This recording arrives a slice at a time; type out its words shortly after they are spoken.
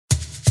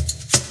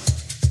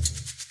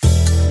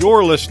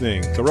You're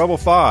listening to Rebel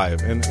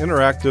 5, an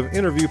interactive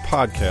interview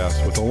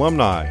podcast with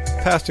alumni,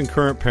 past and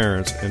current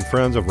parents, and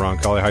friends of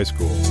Roncalli High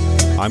School.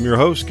 I'm your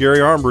host, Gary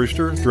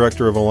Armbruster,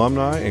 Director of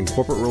Alumni and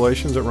Corporate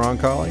Relations at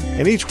Roncalli,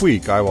 and each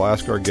week I will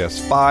ask our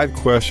guests 5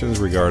 questions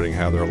regarding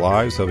how their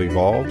lives have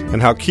evolved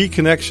and how key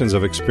connections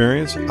of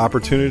experience,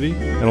 opportunity,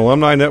 and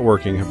alumni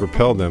networking have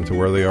propelled them to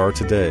where they are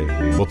today.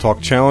 We'll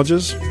talk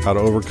challenges, how to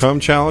overcome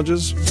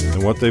challenges,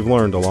 and what they've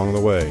learned along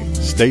the way.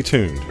 Stay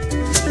tuned.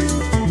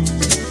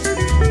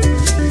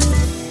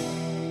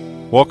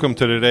 Welcome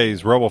to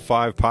today's Rebel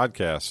 5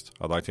 podcast.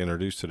 I'd like to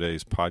introduce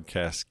today's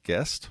podcast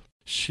guest.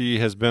 She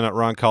has been at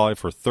Roncalli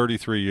for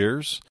 33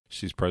 years.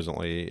 She's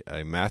presently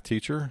a math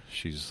teacher.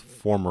 She's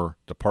former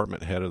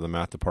department head of the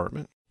math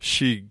department.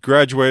 She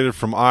graduated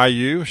from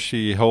IU.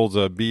 She holds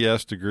a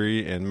BS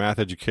degree in math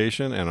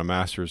education and a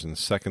master's in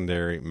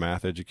secondary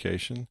math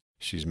education.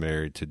 She's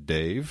married to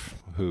Dave,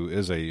 who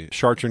is a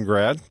Chartrand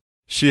grad.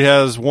 She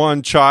has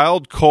one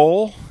child,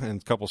 Cole,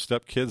 and a couple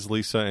stepkids,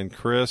 Lisa and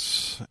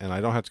Chris, and I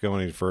don't have to go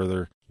any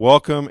further.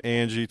 Welcome,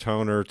 Angie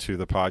Toner, to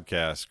the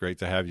podcast. Great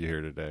to have you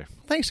here today.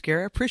 Thanks,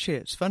 Gary. I appreciate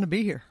it. It's fun to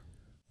be here.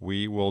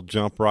 We will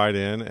jump right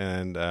in,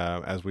 and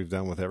as we've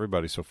done with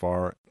everybody so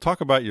far,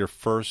 talk about your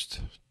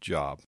first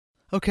job.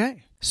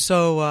 Okay.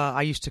 So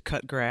I used to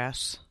cut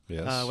grass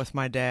Yes. with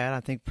my dad. I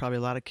think probably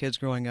a lot of kids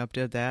growing up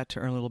did that to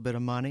earn a little bit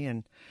of money,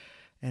 and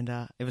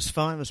it was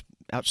fun. It was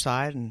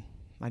outside, and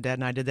my dad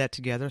and I did that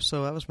together,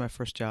 so that was my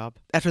first job.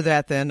 After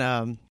that, then,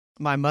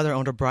 my mother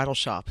owned a bridal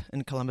shop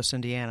in Columbus,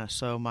 Indiana,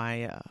 so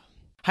my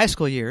high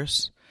school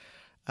years,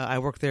 I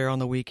worked there on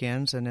the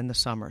weekends and in the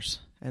summers,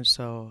 and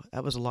so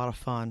that was a lot of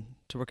fun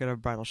to work at a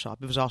bridal shop.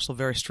 It was also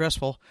very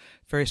stressful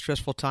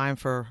time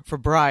for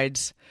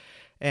brides,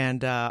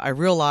 and I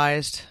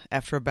realized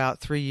after about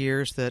 3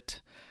 years that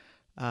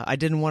I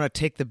didn't want to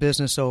take the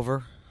business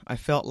over. I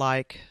felt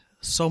like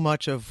so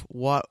much of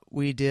what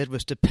we did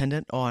was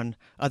dependent on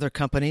other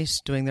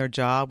companies doing their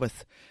job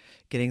with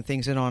getting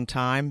things in on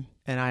time,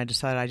 and I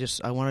decided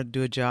I want to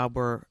do a job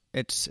where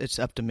it's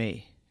up to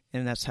me,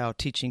 and that's how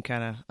teaching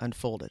kind of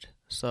unfolded.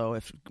 So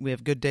if we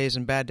have good days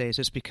and bad days,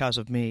 it's because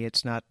of me.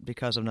 It's not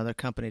because of another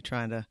company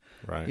trying to,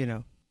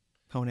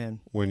 hone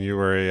in. When you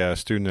were a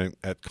student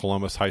at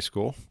Columbus High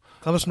School?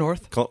 Columbus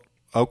North.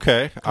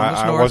 Okay.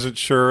 I wasn't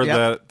sure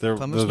that the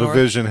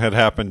division had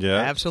happened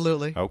yet.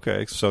 Absolutely.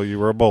 Okay. So you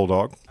were a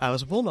Bulldog. I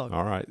was a Bulldog.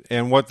 All right.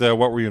 And what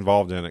were you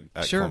involved in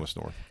at Sure. Columbus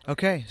North?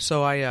 Okay.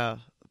 So I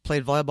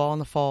played volleyball in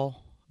the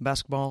fall,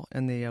 basketball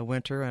in the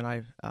winter, and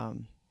I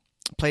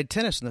played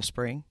tennis in the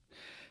spring.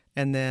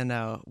 And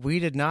then we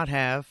did not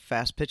have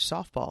fast-pitch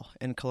softball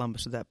in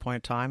Columbus at that point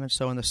in time. And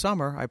so in the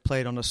summer, I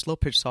played on a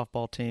slow-pitch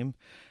softball team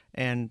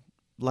and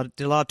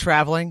did a lot of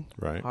traveling.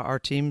 Right. Our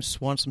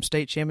teams won some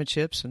state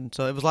championships, and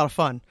so it was a lot of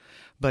fun.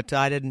 But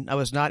I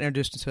was not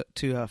introduced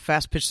to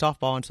fast-pitch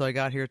softball until I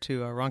got here to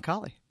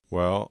Roncalli.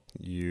 Well,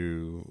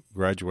 you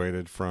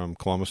graduated from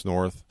Columbus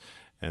North,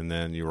 and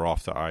then you were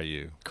off to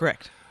IU.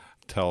 Correct.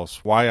 Tell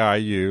us why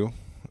IU,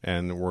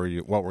 and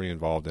what were you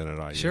involved in at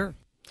IU? Sure.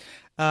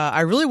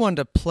 I really wanted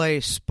to play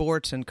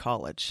sports in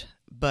college,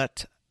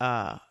 but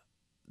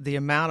the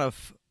amount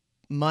of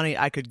money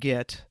I could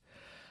get,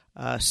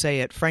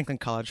 say at Franklin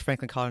College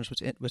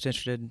was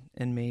interested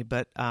in me,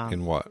 but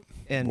in what?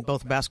 In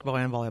both basketball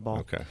and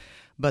volleyball. Okay.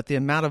 But the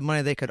amount of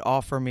money they could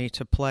offer me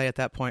to play at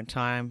that point in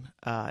time,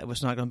 it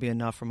was not going to be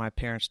enough for my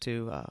parents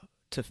to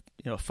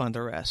fund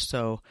the rest.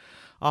 So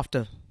off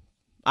to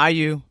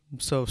IU,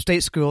 so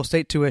state school,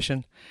 state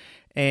tuition.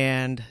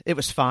 And it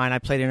was fine. I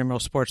played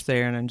intramural sports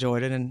there and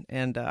enjoyed it.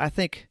 And I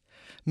think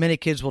many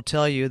kids will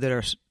tell you that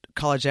are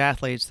college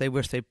athletes, they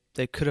wish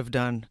they could have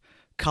done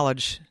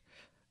college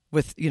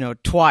with,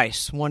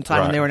 twice. One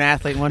time when they were an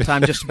athlete, and one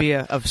time just to be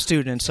a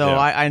student. And so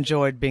I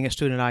enjoyed being a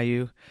student at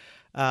IU.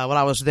 While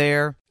I was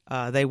there,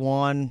 they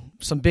won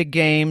some big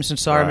games. And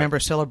so I remember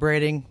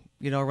celebrating,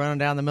 running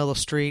down the middle of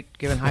the street,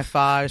 giving high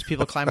fives,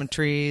 people climbing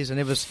trees. And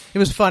it was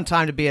a fun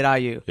time to be at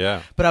IU.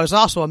 Yeah. But I was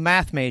also a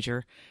math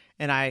major.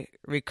 And I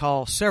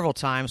recall several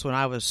times when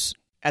I was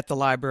at the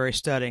library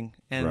studying,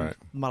 and a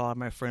lot of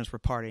my friends were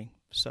partying.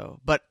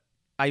 But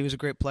IU was a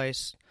great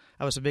place.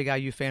 I was a big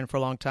IU fan for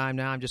a long time.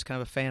 Now I'm just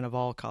kind of a fan of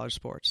all college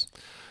sports.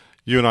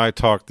 You and I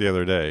talked the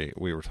other day.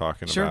 We were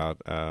talking about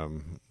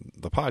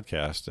the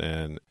podcast,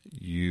 and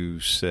you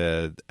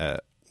said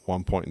at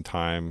one point in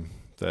time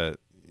that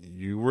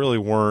you really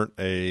weren't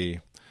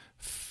a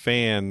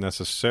fan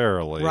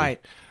necessarily.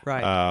 Right.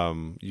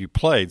 You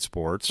played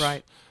sports.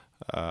 Right.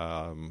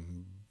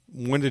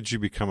 When did you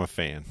become a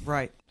fan?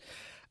 Right.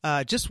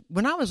 Just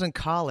when I was in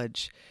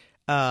college,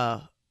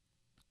 the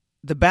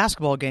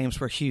basketball games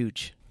were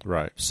huge.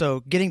 Right.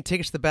 So getting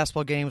tickets to the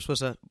basketball games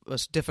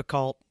was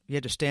difficult. You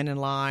had to stand in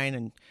line,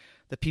 and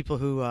the people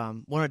who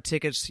wanted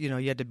tickets, you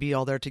had to be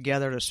all there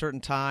together at a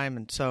certain time.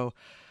 And so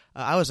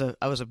I was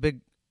a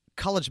big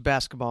college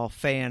basketball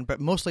fan,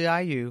 but mostly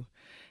IU.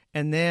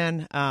 And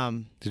then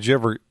did you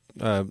ever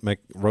make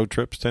road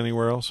trips to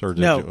anywhere else, or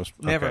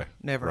never.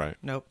 Right.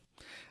 Nope.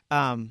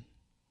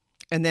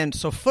 And then,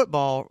 so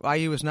football,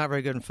 IU was not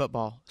very good in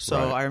football. So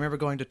I remember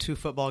going to 2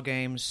 football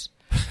games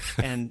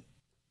and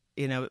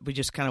we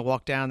just kind of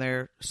walked down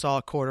there, saw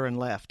a quarter, and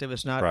left. It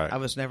was not. Right. I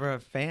was never a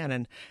fan,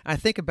 and I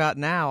think about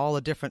now all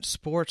the different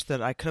sports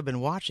that I could have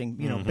been watching.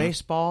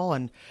 Baseball,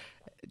 and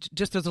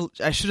just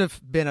I should have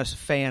been a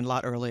fan a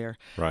lot earlier.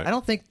 Right. I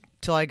don't think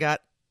till I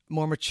got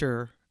more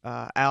mature,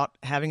 out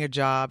having a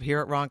job here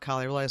at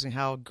Roncalli, realizing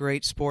how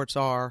great sports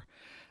are,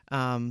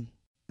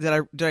 that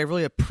I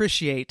really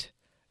appreciate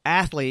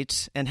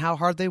athletes and how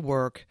hard they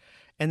work,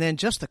 and then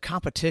just the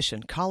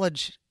competition.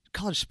 College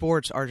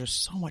sports are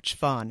just so much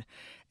fun.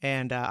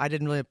 And I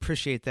didn't really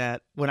appreciate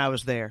that when I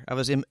was there. I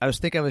was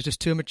just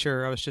too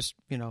immature. I was just,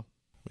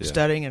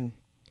 studying and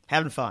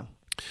having fun.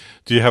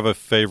 Do you have a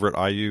favorite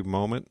IU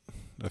moment?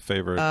 A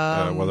favorite,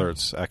 whether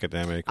it's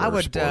academic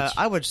or sports?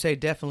 I would say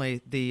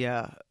definitely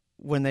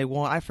when they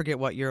won. I forget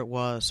what year it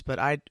was, but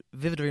I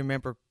vividly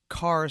remember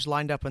cars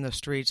lined up in the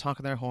streets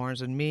honking their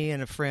horns, and me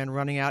and a friend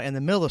running out in the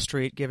middle of the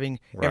street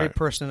giving every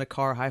person in the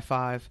car a high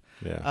five.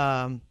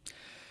 Yeah.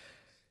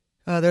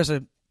 There's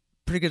a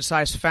pretty good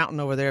sized fountain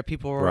over there.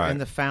 People were in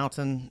the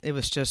fountain. It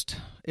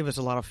was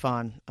a lot of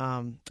fun.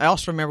 I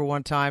also remember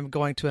one time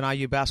going to an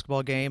IU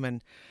basketball game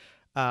and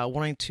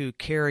wanting to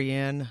carry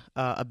in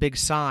a big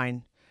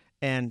sign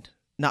and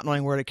not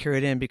knowing where to carry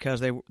it in because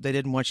they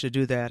didn't want you to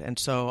do that. And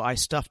so I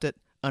stuffed it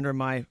under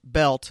my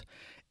belt,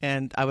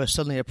 and I was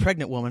suddenly a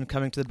pregnant woman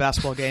coming to the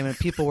basketball game, and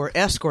people were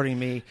escorting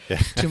me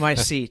to my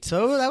seat.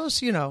 So that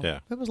was, it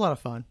was a lot of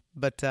fun.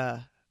 But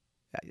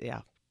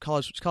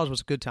college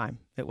was a good time.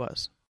 It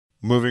was.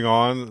 Moving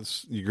on,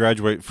 you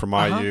graduate from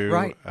IU,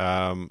 right.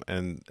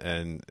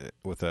 And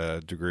with a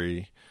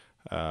degree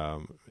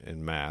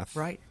in math,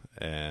 right?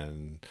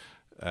 And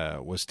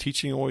was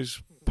teaching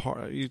always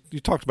part? You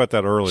talked about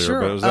that earlier, sure.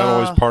 But was that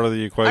always part of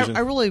the equation? I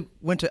really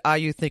went to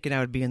IU thinking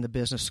I would be in the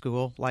business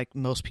school, like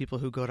most people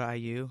who go to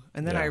IU,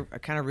 and then I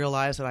kind of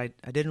realized that I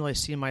didn't really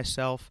see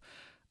myself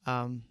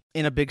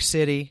in a big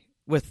city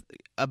with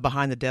a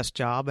behind the desk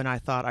job, and I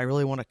thought I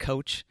really want to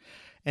coach.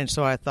 And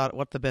so I thought,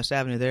 what the best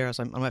avenue there is?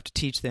 I'm going to have to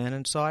teach then.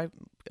 And so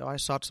I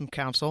sought some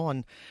counsel,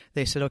 and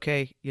they said,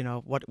 okay,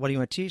 what do you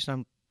want to teach? And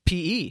I'm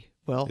PE.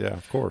 Well, yeah,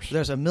 of course.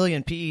 There's a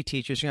million PE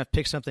teachers. You have to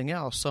pick something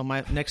else. So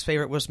my next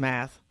favorite was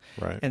math.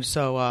 Right. And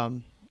so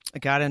I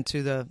got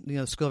into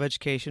the School of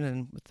Education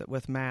and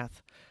with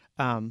math.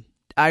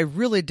 I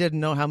really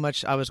didn't know how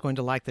much I was going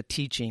to like the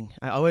teaching.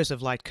 I always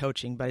have liked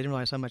coaching, but I didn't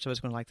realize how much I was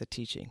going to like the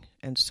teaching.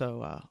 And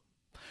so.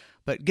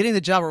 But getting the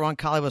job at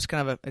Roncalli was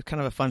kind of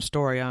a fun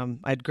story.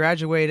 I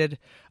graduated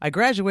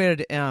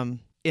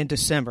in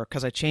December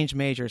because I changed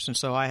majors, and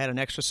so I had an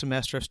extra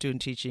semester of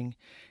student teaching.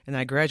 And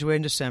I graduated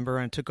in December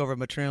and took over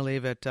maternity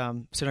leave at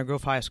Center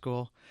Grove High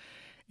School.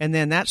 And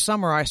then that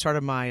summer I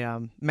started my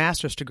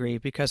master's degree,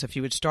 because if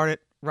you would start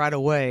it right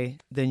away,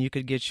 then you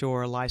could get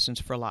your license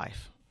for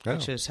life,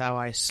 which is how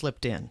I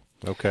slipped in.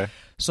 Okay.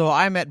 So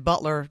I'm at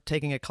Butler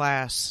taking a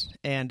class,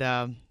 and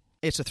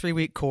it's a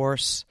 3-week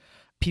course.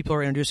 People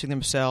are introducing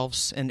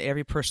themselves, and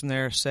every person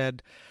there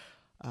said,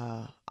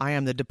 I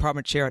am the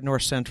department chair at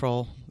North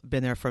Central,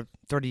 been there for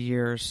 30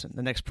 years. And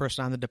the next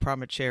person, I'm the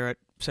department chair at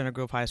Center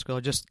Grove High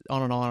School, just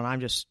on and on. And I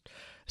just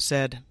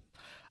said,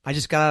 I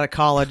just got out of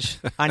college.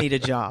 I need a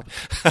job.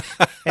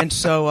 And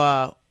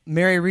so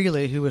Mary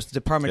Reilly, who was the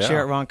department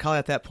chair at Roncalli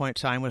at that point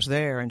in time, was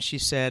there, and she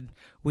said,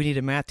 we need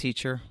a math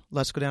teacher.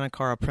 Let's go down and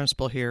call our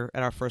principal here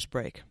at our first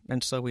break.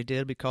 And so we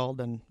did. We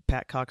called, and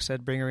Pat Cox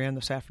said, bring her in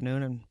this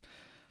afternoon. And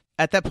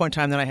at that point in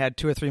time, then I had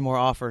 2 or 3 more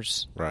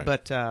offers. Right.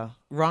 But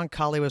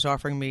Roncalli was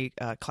offering me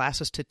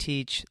classes to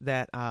teach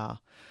that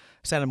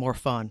sounded more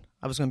fun.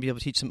 I was going to be able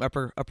to teach some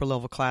upper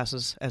level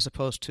classes as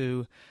opposed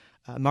to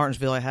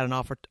Martinsville. I had an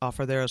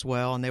offer there as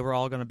well, and they were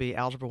all going to be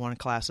Algebra 1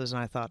 classes.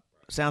 And I thought,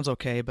 sounds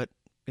okay, but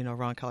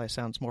Roncalli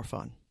sounds more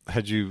fun.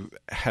 Had you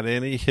had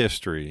any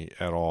history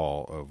at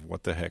all of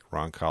what the heck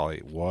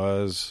Roncalli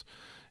was?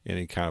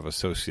 Any kind of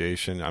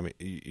association? I mean,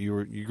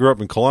 you grew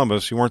up in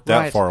Columbus. You weren't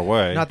that far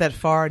away. Not that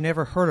far.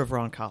 Never heard of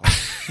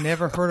Roncalli.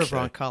 Never heard of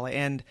Roncalli.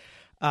 And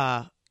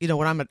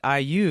when I'm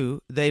at IU,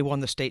 they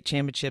won the state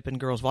championship in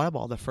girls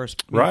volleyball, the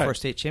first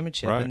state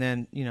championship. Right. And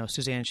then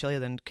Suzanne Shelley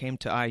then came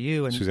to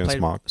IU and Suzanne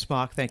played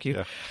Smock. Thank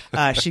you.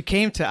 Yeah. She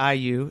came to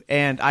IU,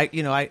 and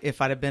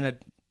if I'd have been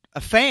a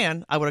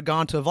fan, I would have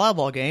gone to a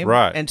volleyball game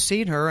and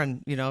seen her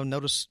and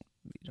noticed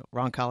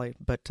Roncalli.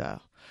 But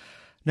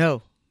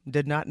no.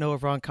 Did not know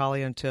of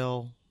Roncalli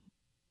until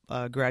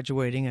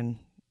graduating, and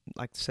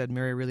like I said,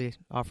 Mary really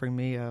offering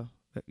me an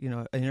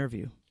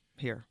interview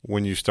here.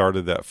 When you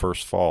started that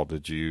first fall,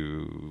 did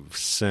you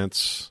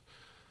sense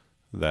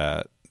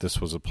that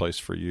this was a place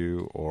for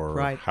you, or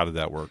how did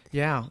that work?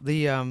 Yeah,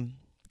 the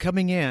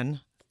coming in,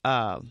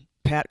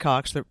 Pat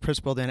Cox, the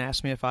principal, then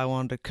asked me if I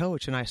wanted to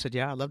coach, and I said,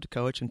 yeah, I'd love to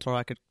coach until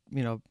I could,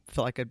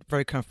 felt like I'm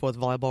very comfortable with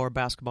volleyball or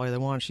basketball, either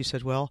one. She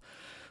said, well,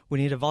 we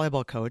need a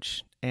volleyball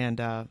coach,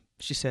 and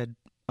she said,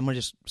 I'm going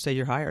to just say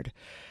you're hired.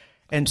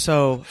 And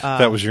so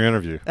that was your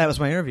interview. That was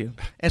my interview.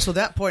 And so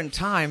that point in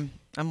time,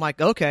 I'm like,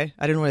 okay,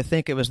 I didn't really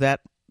think it was that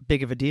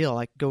big of a deal.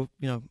 Like, go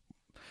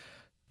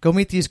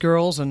meet these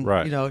girls and,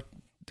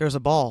 there's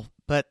a ball.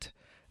 But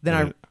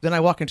Then I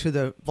walk into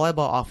the volleyball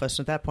office,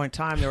 and at that point in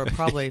time, there were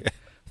probably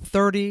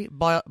 30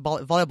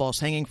 volleyballs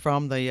hanging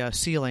from the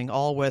ceiling,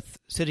 all with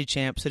city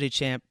champ,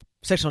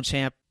 sectional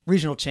champ,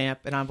 regional champ,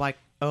 and I'm like,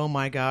 oh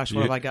my gosh,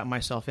 what have I got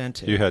myself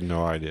into? You had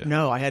no idea.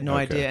 No, I had no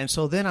idea. And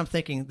so then I'm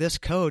thinking, this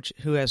coach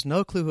who has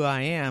no clue who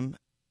I am,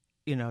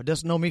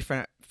 doesn't know me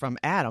from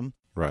Adam.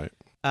 Right.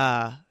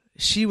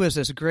 She was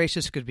as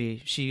gracious as could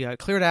be. She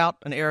cleared out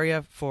an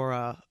area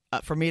for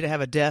me to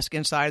have a desk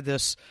inside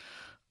this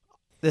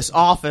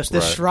office,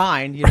 this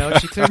shrine.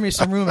 She cleared me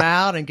some room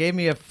out and gave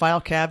me a file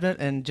cabinet,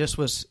 and just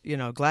was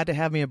glad to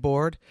have me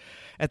aboard.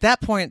 At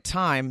that point in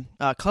time,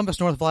 Columbus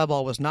North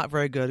volleyball was not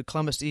very good.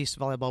 Columbus East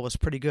volleyball was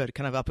pretty good,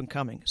 kind of up and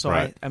coming. So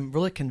I'm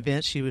really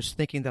convinced she was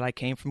thinking that I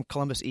came from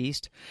Columbus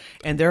East,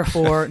 and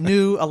therefore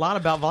knew a lot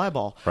about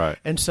volleyball. Right.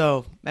 And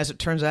so, as it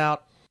turns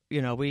out,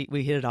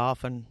 we hit it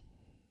off, and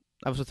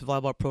I was with the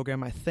volleyball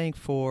program, I think,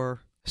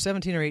 for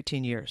 17 or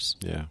 18 years.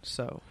 Yeah.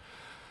 So,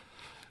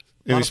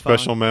 any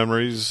special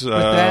memories? With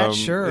that,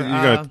 sure. You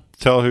going to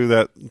tell who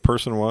that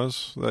person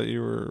was that you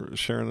were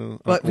sharing?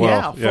 Of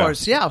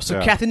course. Yeah.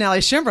 So Kathy Nally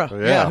Shimbra,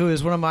 who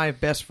is one of my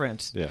best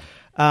friends.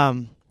 Yeah.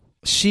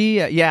 She,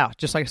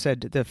 just like I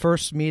said, the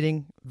first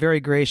meeting, very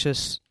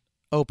gracious,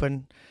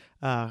 open,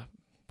 kind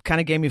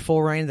of gave me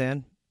full reign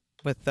then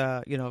with,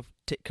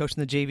 coaching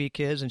the JV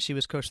kids, and she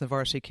was coaching the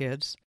varsity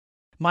kids.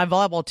 My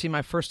volleyball team,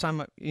 my first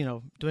time,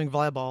 doing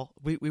volleyball,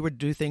 we would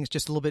do things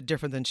just a little bit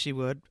different than she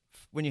would.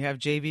 When you have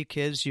JV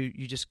kids, you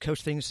just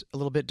coach things a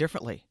little bit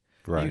differently.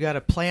 Right. You got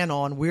to plan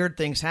on weird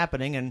things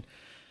happening and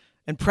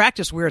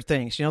practice weird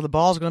things. The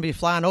ball's going to be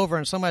flying over,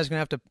 and somebody's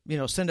going to have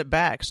to, send it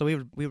back. So we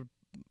would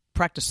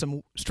practice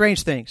some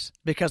strange things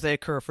because they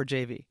occur for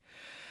JV.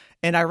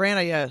 And I ran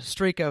a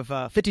streak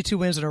of 52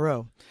 wins in a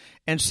row,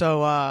 and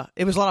so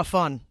it was a lot of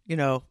fun,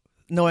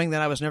 knowing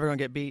that I was never going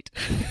to get beat.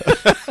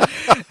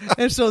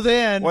 And so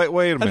then...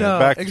 Wait a minute.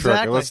 Backtrack.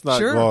 Exactly. Let's not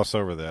gloss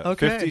over that.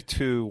 Okay.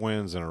 52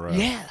 wins in a row.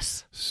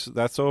 Yes.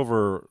 That's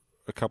over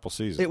a couple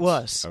seasons. It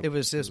was. It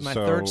was my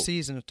third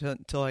season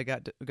until I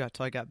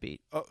got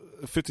beat.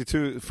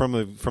 52 from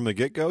the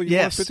get-go? You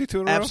won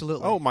 52 in a row?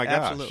 Absolutely. Oh, my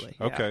gosh. Absolutely.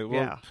 Okay.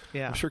 Well,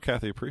 yeah. I'm sure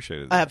Kathy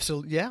appreciated that.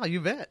 Absolutely. Yeah,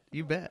 you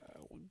bet.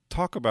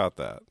 Talk about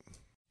that.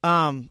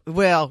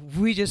 Well,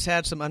 we just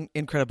had some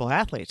incredible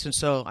athletes, and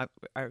so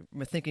I'm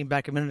thinking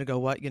back a minute ago.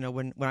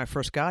 When I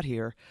first got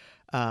here,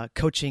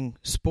 coaching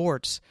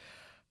sports,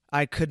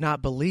 I could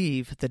not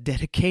believe the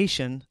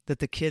dedication that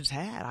the kids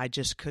had. I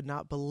just could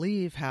not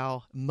believe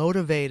how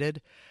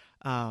motivated.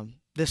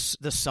 The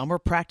summer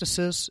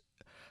practices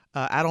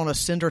out on a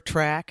cinder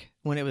track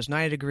when it was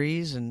 90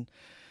 degrees, and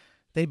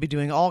they'd be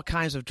doing all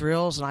kinds of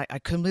drills, and I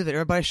couldn't believe that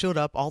everybody showed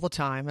up all the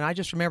time. And I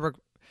just remember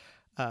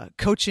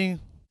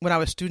coaching. When I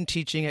was student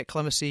teaching at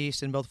Columbus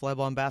East in both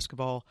volleyball and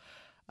basketball,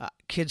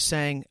 kids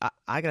saying,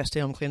 I got to stay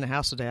home and clean the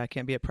house today. I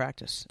can't be at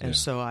practice. And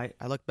so I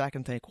look back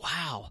and think,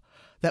 wow,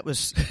 that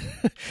was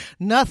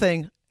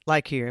nothing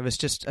like here. It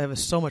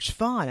was so much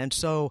fun. And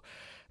so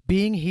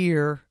being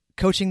here,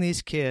 coaching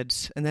these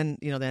kids, and then,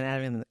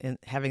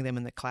 having them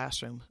in the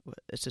classroom,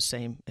 it's the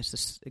same.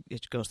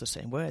 It goes the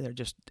same way. They're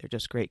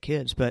just great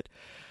kids. But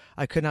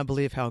I could not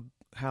believe how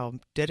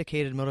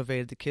dedicated and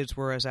motivated the kids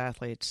were as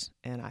athletes,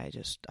 and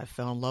I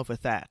fell in love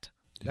with that.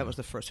 That was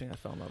the first thing I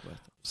fell in love with.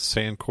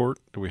 Sand court?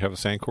 Do we have a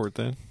sand court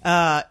then?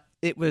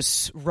 It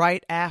was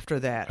right after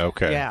that.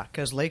 Okay. Yeah,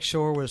 because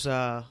Lakeshore was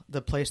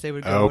the place they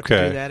would go to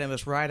do that, and it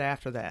was right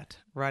after that.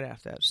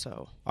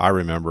 So I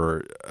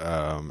remember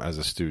as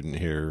a student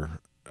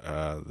here,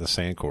 the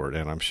sand court,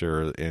 and I'm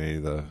sure any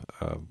of the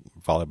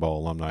volleyball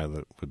alumni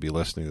that would be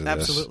listening to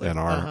this in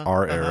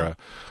our era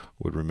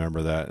would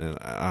remember that, and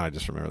I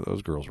just remember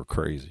those girls were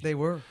crazy. They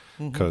were.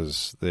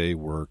 Because they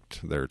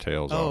worked their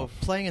tails off. Oh,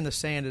 playing in the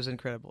sand is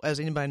incredible.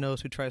 As anybody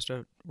knows who tries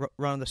to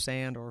run in the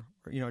sand or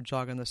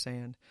jog in the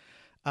sand.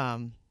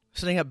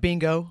 Setting up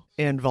bingo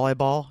in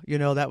volleyball,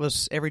 that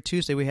was every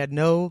Tuesday. We had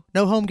no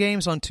home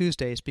games on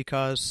Tuesdays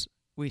because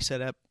we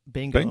set up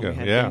bingo. We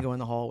had bingo in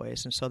the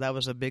hallways, and so that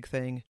was a big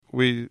thing.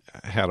 We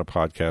had a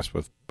podcast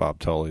with Bob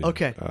Tully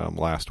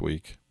last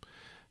week,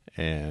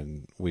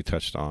 and we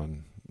touched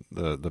on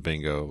the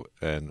bingo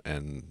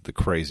and the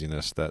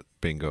craziness that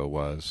bingo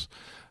was.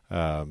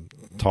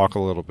 Talk a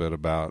little bit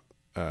about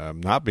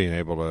not being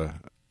able to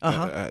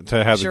have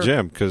the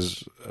gym,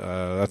 because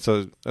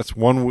that's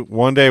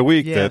one day a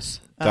week that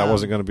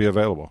wasn't going to be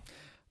available.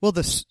 Well,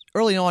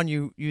 early on,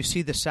 you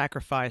see the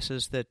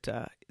sacrifices that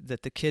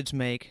the kids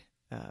make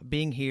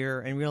being here,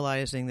 and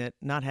realizing that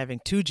not having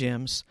two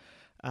gyms,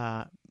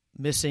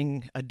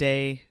 missing a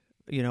day,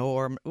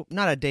 or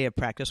not a day of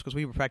practice, because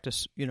we would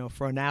practice,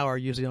 for an hour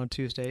usually on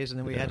Tuesdays, and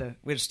then we had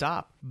to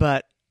stop.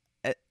 But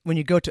when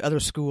you go to other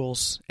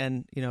schools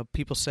and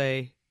people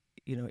say,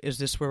 is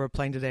this where we're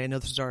playing today? No,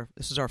 this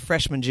is our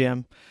freshman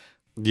gym.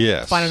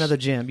 Yes, find another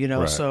gym.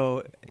 Right.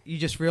 So you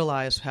just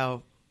realize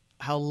how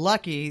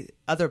lucky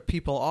other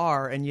people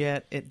are, and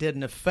yet it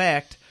didn't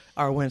affect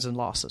our wins and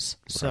losses.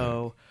 Right.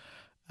 So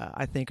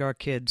I think our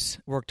kids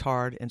worked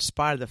hard in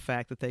spite of the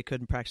fact that they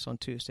couldn't practice on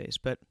Tuesdays.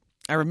 But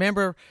I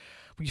remember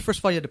first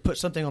of all, you had to put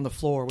something on the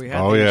floor. We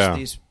had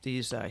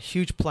these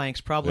huge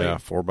planks, probably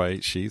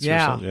 4x8 sheets. Or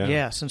something. Yeah,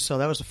 yes. And so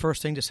that was the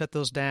first thing, to set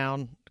those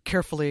down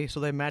carefully so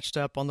they matched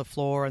up on the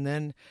floor. And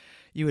then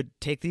you would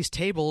take these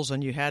tables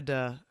and you had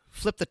to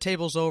flip the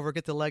tables over,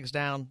 get the legs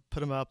down, put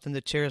them up, then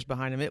the chairs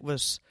behind them. It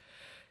was.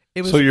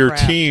 So your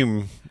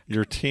team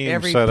every set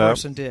up? Every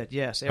person did,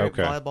 yes. Every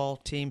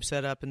volleyball team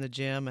set up in the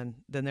gym, and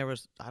then there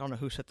was, I don't know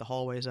who set the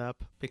hallways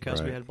up,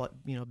 because we had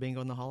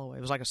bingo in the hallway.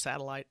 It was like a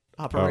satellite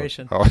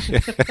operation.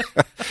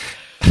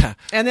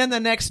 And then the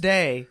next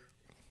day,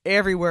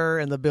 everywhere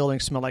in the building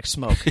smelled like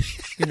smoke.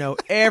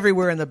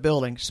 Everywhere in the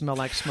building smelled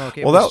like smoke.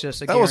 It was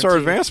just a that was our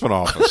advancement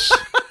office.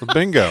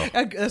 Bingo.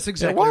 That's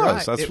exactly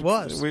right. It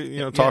was. We,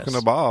 talking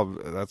to Bob,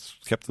 that's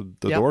kept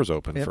the doors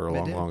open for a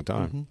long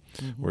time.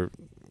 Mm-hmm.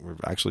 We're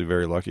actually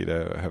very lucky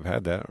to have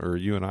had that, or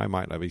you and I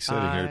might not be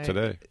sitting here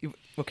today.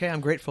 Okay,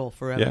 I'm grateful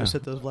for having to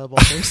sit those volleyball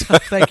things.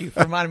 Thank you for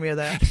reminding me of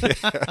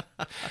that.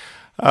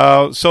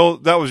 So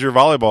that was your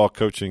volleyball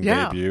coaching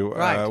debut.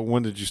 Right.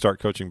 When did you start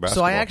coaching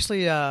basketball? So I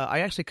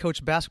actually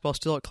coached basketball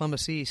still at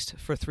Columbus East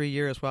for 3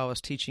 years while I was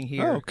teaching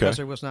here, because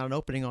there was not an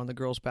opening on the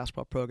girls'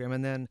 basketball program.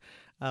 And then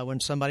when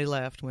somebody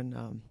left,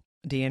 when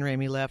Deanne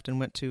Ramey left and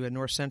went to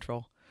North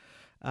Central,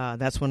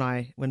 that's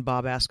when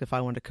Bob asked if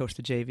I wanted to coach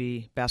the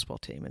JV basketball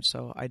team. And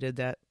so I did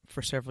that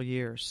for several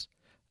years.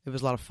 It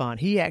was a lot of fun.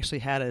 He actually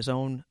had his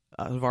own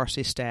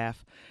varsity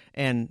staff,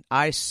 and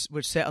I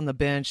would sit on the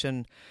bench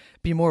and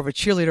be more of a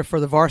cheerleader for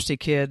the varsity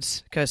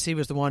kids, because he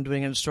was the one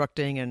doing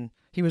instructing, and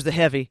he was the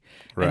heavy.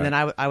 Right. And then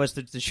I was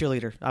the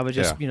cheerleader. I would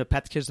just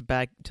pat the kids on the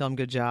back, tell them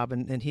good job,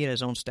 and he had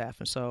his own staff.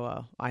 And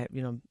so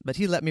but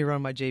he let me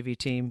run my JV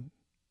team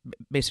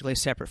basically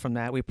separate from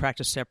that. We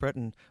practiced separate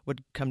and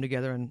would come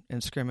together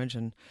and scrimmage.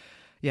 And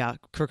Bob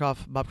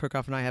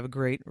Kirchhoff and I have a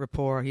great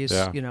rapport. He's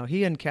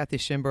he and Kathy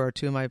Schimber are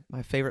two of my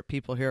favorite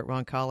people here at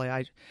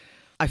Roncalli.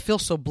 I feel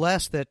so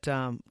blessed that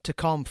to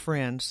call them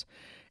friends.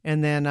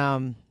 And then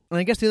and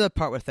I guess the other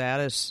part with that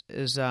is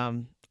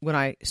when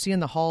I see in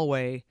the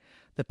hallway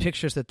the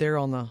pictures that they're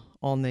on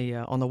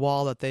the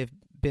wall that they've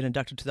been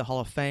inducted to the Hall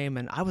of Fame,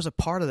 and I was a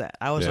part of that.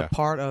 I was a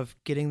part of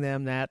getting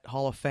them that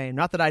Hall of Fame.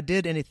 Not that I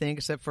did anything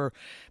except for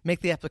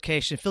make the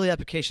application, fill the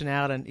application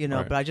out, and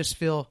but I just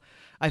feel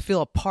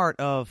a part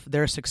of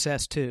their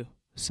success too.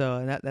 So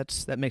and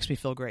that makes me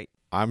feel great.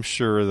 I'm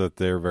sure that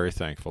they're very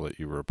thankful that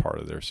you were a part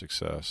of their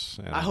success.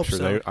 And I hope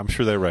so. I'm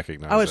sure they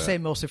recognize that. I would say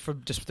mostly for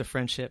the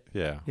friendship.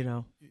 Yeah.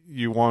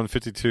 You won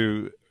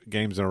 52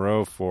 games in a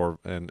row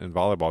in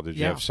volleyball. Did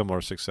you have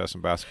similar success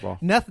in basketball?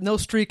 No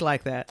streak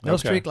like that. No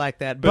streak like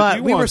that.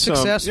 But we were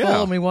successful,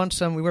 and we won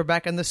some. We were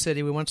back in the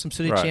city. We won some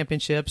city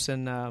championships,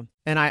 and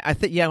I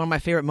think one of my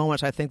favorite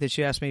moments, I think that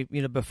you asked me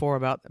before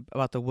about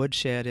the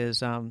woodshed is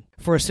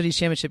for a city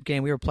championship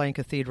game we were playing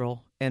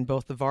Cathedral, and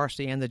both the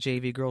varsity and the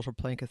JV girls were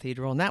playing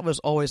Cathedral, and that was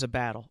always a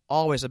battle.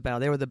 Always a battle.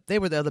 They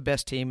were the other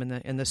best team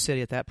in the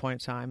city at that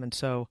point in time, and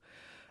so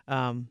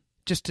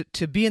just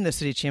to be in the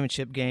city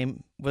championship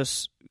game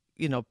was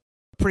a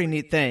pretty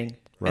neat thing.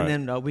 Right.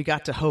 And then we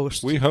got to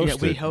host. We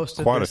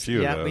hosted quite a few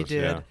of those. Yeah, we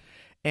did. Yeah.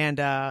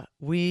 And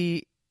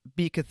we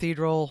beat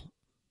Cathedral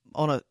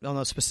on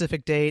a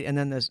specific date, and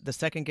then the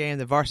second game,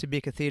 the varsity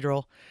beat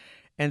Cathedral.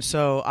 And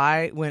so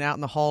I went out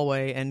in the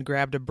hallway and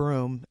grabbed a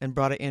broom and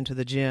brought it into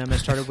the gym and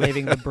started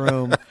waving the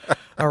broom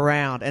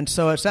around. And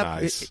so it's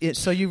that. Nice.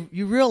 So you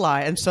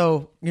realize, and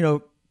so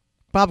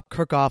Bob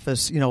Kirchhoff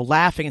is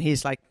laughing, and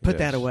he's like, "Put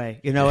that away,"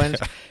 and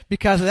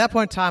because at that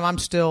point in time I'm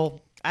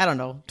still, I don't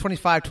know,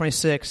 25,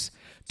 26,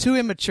 too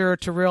immature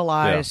to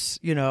realize,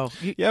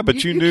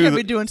 but you knew can't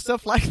be doing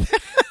stuff like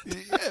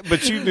that.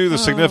 But you knew the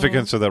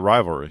significance of that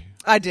rivalry.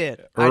 I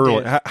did.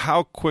 Early. I did.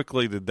 How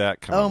quickly did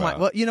that come about?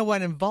 Well, you know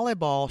what? In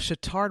volleyball,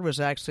 Chittard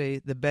was actually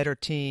the better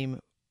team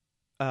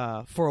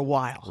for a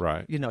while.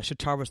 Right.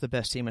 Chittard was the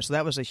best team, and so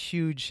that was a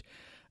huge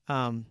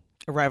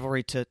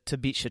rivalry to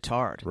beat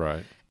Chittard.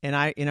 Right. And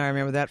I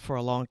remember that for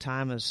a long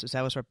time as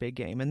that was our big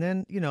game. And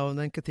then,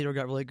 then Cathedral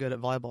got really good at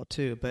volleyball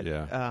too. But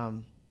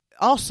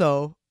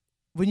also,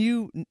 when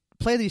you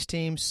play these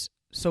teams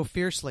so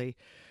fiercely,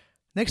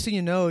 next thing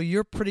you know,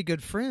 you're pretty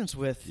good friends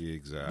with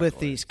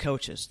these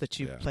coaches that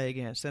you play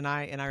against. And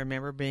I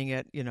remember being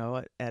at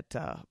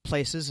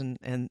places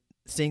and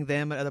seeing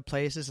them at other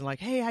places and like,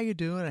 hey, how you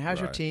doing? And how's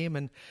your team?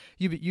 And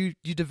you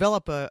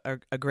develop a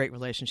great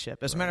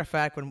relationship. As a matter of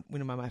fact,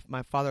 when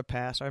my father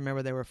passed, I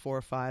remember there were 4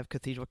 or 5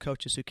 Cathedral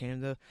coaches who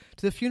came to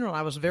the funeral.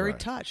 I was very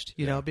touched,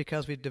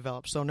 because we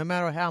developed. So no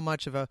matter how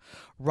much of a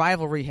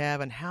rivalry you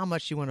have and how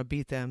much you want to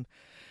beat them,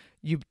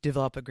 you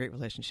develop a great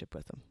relationship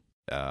with them.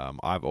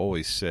 I've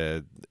always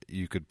said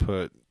you could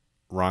put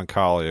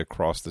Roncalli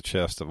across the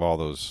chest of all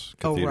those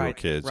Cathedral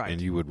kids, and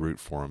you would root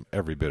for them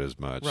every bit as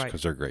much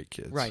because they're great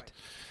kids. Right.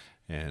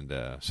 And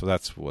so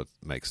that's what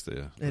makes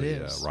the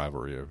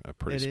rivalry a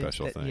pretty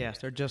special thing. Yes,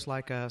 they're just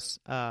like us.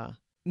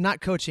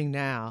 Not coaching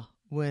now,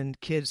 when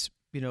kids,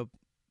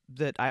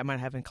 that I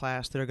might have in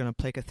class that are going to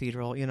play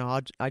Cathedral,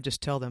 I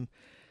just tell them,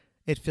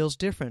 it feels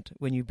different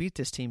when you beat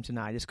this team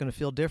tonight. It's going to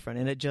feel different,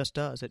 and it just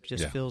does. It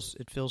just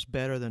feels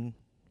better than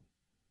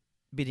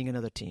beating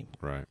another team.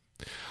 Right.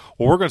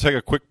 Well, we're going to take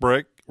a quick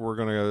break. We're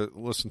going to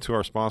listen to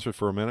our sponsor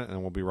for a minute,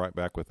 and we'll be right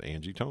back with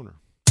Angie Toner.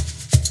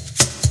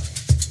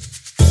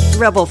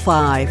 Rebel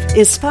 5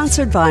 is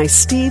sponsored by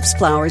Steve's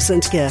Flowers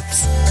and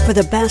Gifts. For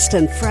the best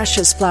and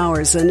freshest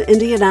flowers in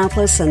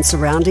Indianapolis and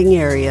surrounding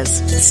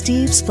areas,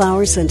 Steve's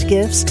Flowers and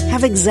Gifts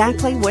have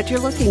exactly what you're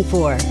looking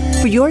for.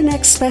 For your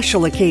next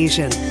special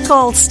occasion,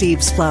 call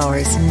Steve's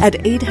Flowers at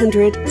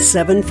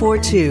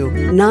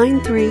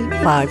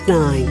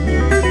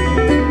 800-742-9359.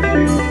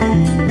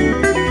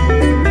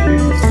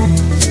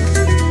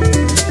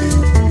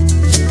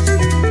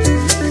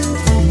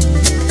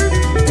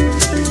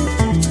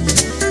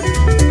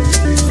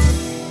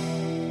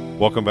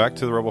 Welcome back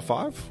to the Rebel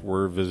 5.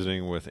 We're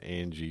visiting with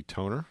Angie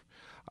Toner.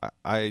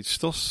 I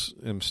still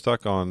am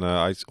stuck on,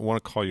 I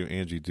want to call you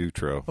Angie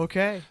Dutro.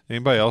 Okay.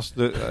 Anybody else?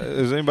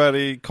 Does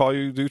anybody call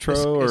you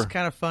Dutro? It's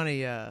kind of funny.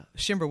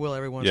 Shimber will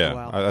every once in a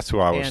while. That's who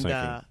I was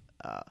thinking.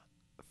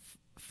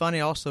 Funny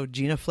also,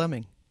 Gina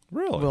Fleming.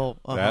 Really? Will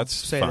that's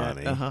say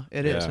funny. that.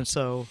 It is. And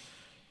so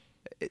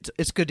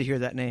it's good to hear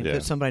that name,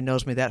 that somebody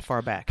knows me that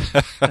far back.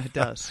 It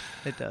does.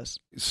 It does.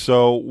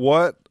 So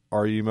what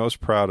are you most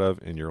proud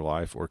of in your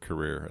life or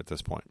career at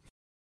this point?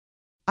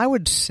 I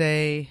would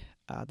say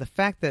the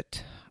fact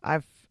that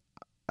I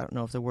don't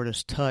know if the word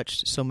has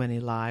touched so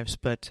many lives,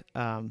 but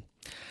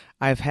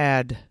I've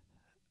had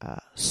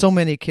so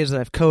many kids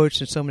that I've coached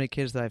and so many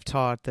kids that I've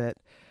taught that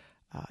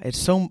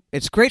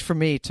it's great for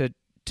me to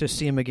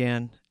see them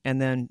again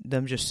and then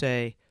them just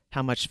say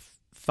how much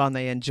fun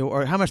they enjoy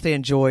or how much they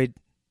enjoyed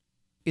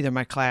either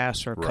my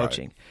class or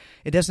coaching.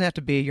 It doesn't have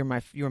to be you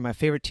were my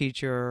favorite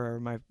teacher or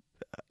my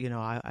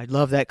I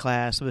love that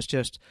class. It was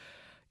just,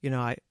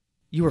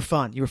 you were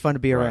fun. You were fun to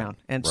be around.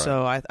 And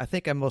so I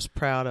think I'm most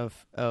proud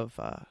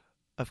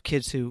of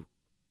kids who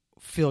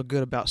feel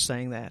good about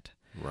saying that.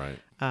 Right.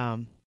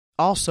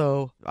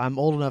 Also, I'm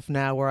old enough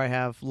now where I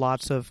have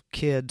lots of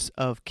kids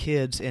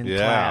in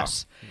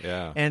class.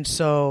 Yeah. And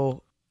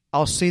so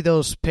I'll see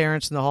those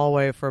parents in the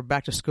hallway for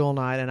back to school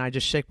night, and I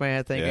just shake my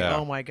head thinking,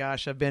 oh my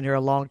gosh, I've been here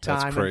a long time.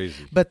 That's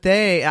crazy. But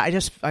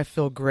I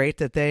feel great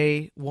that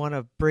they want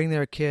to bring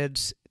their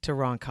kids to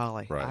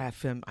Roncalli. Right.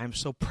 I'm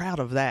so proud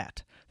of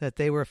that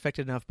they were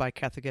affected enough by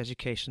Catholic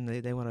education.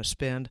 They want to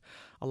spend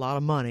a lot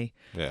of money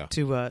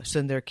to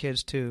send their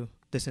kids to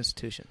this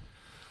institution.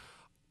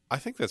 I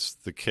think that's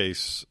the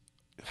case.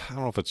 I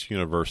don't know if it's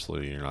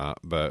universally or not,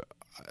 but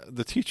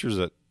the teachers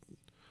that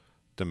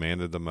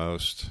demanded the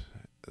most,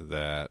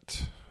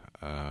 that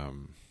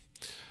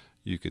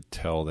you could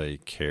tell they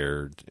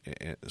cared.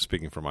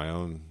 Speaking from my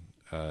own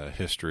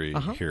history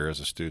here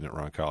as a student at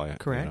Roncalli,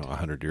 correct,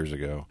 100 years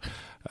ago.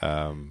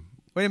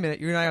 Wait a minute,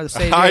 you and I are the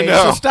same I age.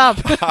 know. So stop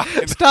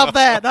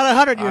that. Not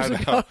 100 years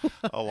ago.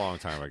 A long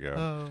time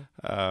ago.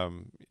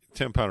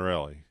 Tim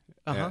Ponarelli,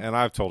 and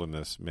I've told him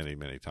this many,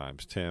 many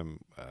times.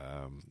 Tim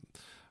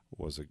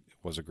was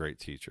a great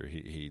teacher.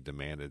 He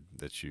demanded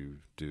that you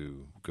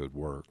do good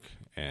work,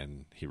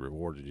 and he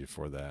rewarded you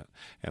for that.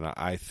 And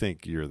I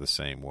think you're the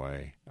same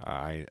way.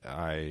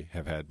 I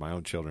have had my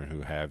own children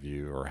who have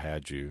you or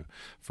had you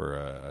for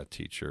a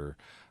teacher.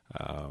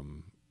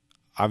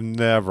 I've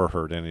never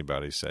heard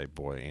anybody say,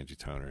 boy, Angie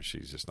Toner,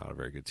 she's just not a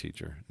very good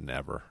teacher.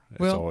 Never.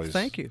 It's always,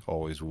 thank you.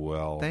 Always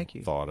well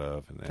thought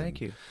of. And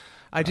thank you.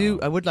 I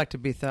would like to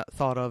be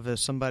thought of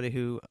as somebody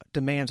who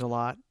demands a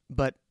lot,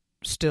 but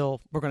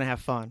still we're going to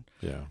have fun.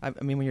 Yeah. I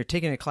mean, when you're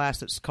taking a class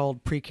that's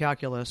called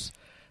pre-calculus,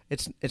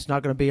 it's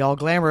not going to be all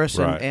glamorous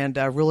and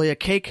really a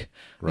cake,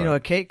 a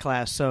cake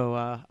class. So,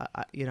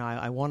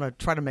 I want to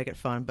try to make it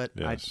fun, but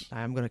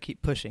I'm going to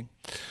keep pushing.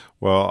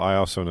 Well, I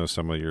also know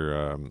some of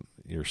your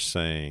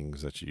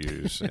sayings that you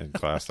use in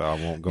class that I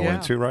won't go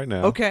into right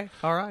now. Okay.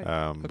 All right.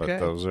 But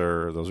those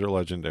are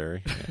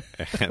legendary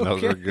and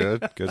those are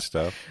good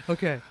stuff.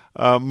 Okay.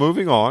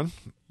 Moving on,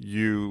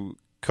 you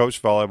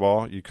coach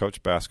volleyball, you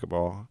coach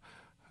basketball.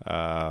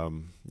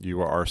 You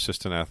were our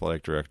assistant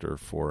athletic director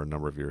for a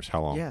number of years.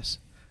 How long? Yes.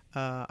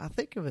 I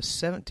think it was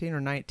 17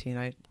 or 19.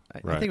 I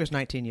think it was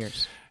 19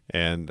 years.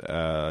 And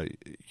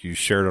you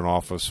shared an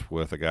office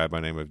with a guy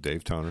by the name of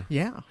Dave Toner.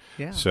 Yeah.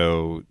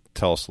 So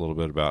tell us a little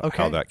bit about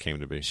how that came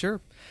to be. Sure.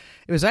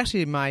 It was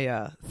actually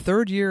my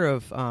third year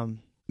of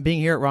being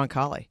here at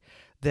Roncalli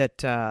that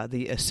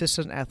the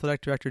assistant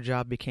athletic director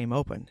job became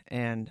open.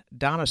 And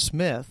Donna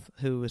Smith,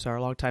 who is our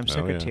longtime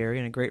secretary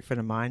and a great friend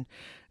of mine,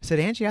 said,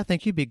 Angie, I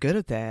think you'd be good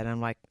at that. And I'm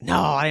like, no,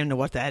 I don't know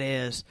what that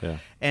is. Yeah.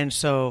 And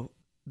so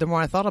the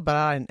more I thought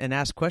about it and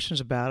asked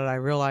questions about it, I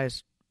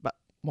realized,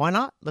 why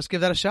not? Let's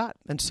give that a shot.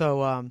 And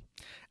so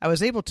I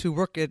was able to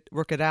work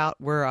it out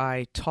where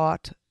I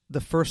taught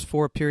the first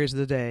 4 periods of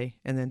the day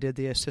and then did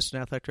the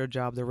assistant athletic director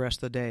job the rest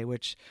of the day,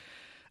 which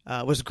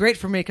was great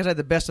for me because I had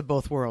the best of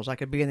both worlds. I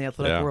could be in the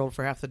athletic world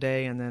for half the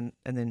day and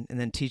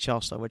then teach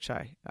also, which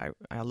I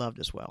loved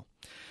as well.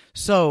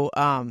 So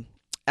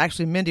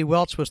actually, Mindy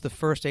Welch was the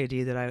first AD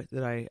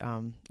that I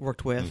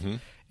worked with,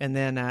 and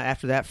then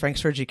after that, Frank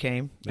Sergi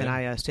came, and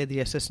I stayed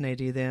the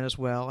assistant AD then as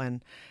well,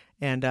 and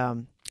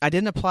I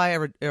didn't apply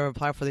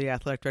for the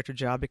athletic director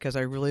job because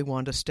I really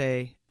wanted to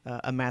stay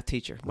a math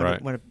teacher.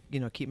 Right. Want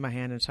to keep my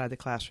hand inside the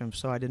classroom,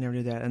 so I never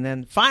knew that. And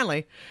then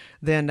finally,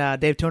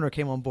 Dave Toner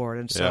came on board,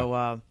 and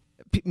so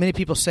many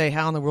people say,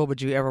 "How in the world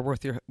would you ever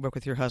work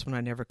with your husband?"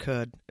 I never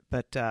could,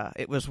 but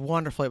it was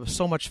wonderful. It was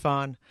so much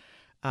fun.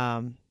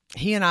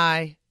 He and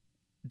I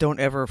don't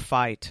ever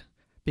fight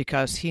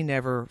because he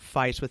never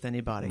fights with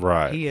anybody.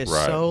 Right. He is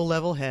so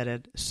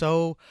level-headed,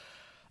 so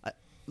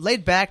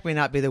laid back may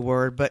not be the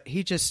word, but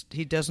he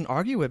doesn't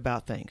argue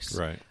about things.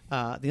 Right.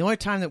 The only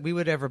time that we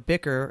would ever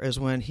bicker is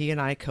when he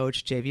and I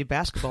coached JV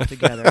basketball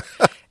together,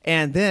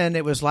 and then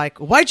it was like,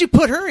 "Why'd you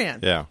put her in?"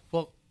 Yeah.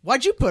 Well,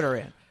 why'd you put her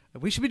in?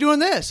 We should be doing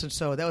this, and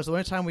so that was the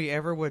only time we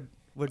ever would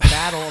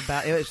battle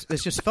about it.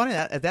 It's just funny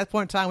that at that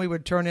point in time we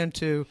would turn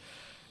into,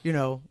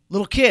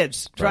 little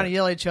kids trying to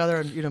yell at each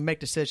other and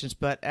make decisions.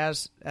 But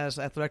as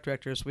athletic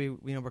directors, we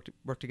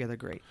work together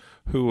great.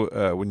 Who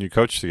when you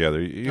coached together,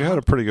 you had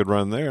a pretty good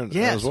run there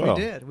as well.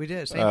 We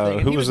did. Same thing.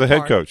 And who was the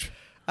head coach?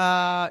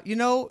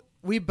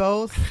 We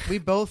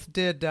both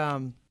did.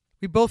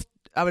 We both,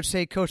 I would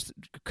say,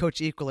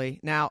 coach equally.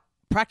 Now,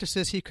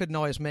 practices he couldn't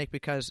always make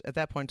because at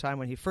that point in time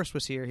when he first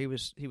was here, he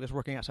was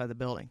working outside the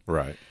building.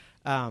 Right.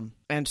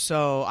 And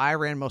so I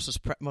ran most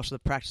of the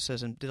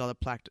practices and did all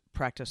the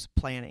practice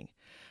planning.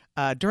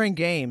 During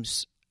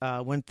games,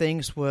 when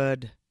things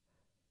would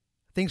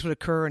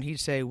occur, and he'd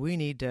say, "We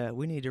need to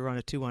run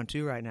a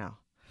 2-on-2 right now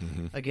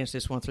against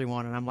this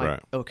 1-3-1," and I'm like,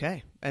 right.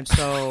 "Okay." And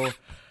so,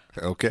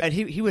 okay. And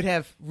he would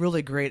have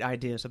really great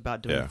ideas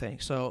about doing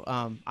things. So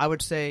I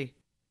would say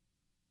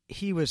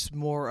he was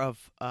more of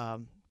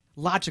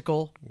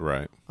logical,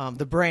 right?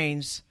 The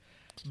brains,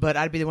 but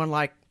I'd be the one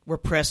like, "We're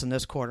pressing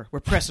this quarter. We're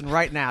pressing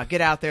right now.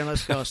 Get out there and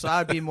let's go." So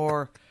I'd be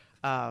more,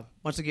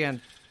 once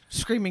again,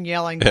 screaming,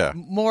 yelling,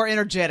 more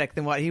energetic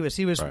than what he was.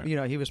 He was,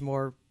 right. He was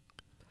more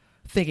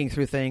thinking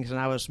through things, and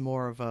I was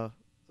more of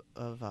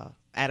a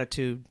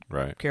attitude,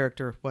 right.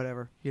 character,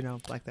 whatever,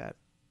 like that.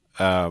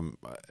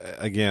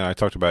 Again, I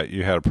talked about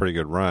you had a pretty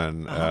good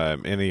run.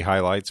 Any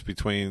highlights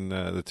between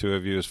the two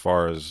of you as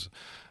far as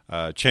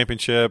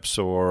championships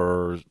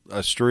or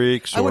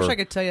streaks? I wish I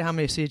could tell you how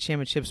many state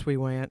championships we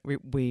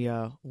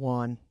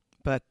won,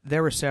 but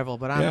there were several.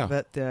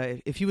 But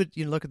if you would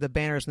look at the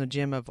banners in the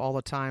gym of all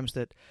the times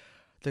that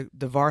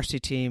the varsity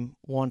team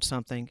won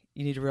something,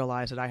 you need to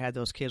realize that I had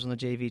those kids on the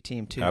JV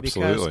team too.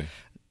 Absolutely. Because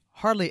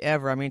hardly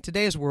ever. I mean,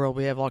 today's world,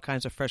 we have all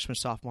kinds of freshmen,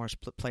 sophomores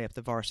play up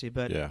the varsity,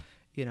 but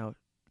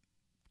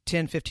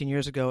 10, 15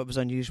 years ago, it was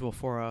unusual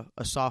for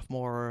a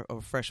sophomore or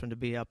a freshman to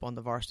be up on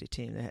the varsity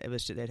team.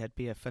 They'd had to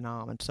be a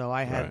phenomenon. So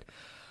I had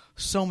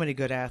so many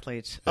good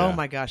athletes. Yeah. Oh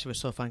my gosh, it was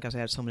so fun because I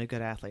had so many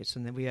good athletes,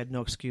 and then we had no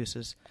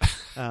excuses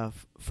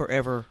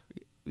forever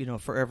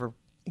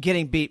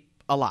getting beat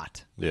a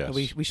lot. Yes.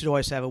 We should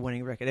always have a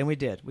winning record, and we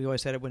did. We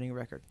always had a winning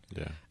record.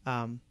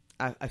 Yeah.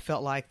 I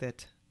felt like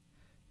that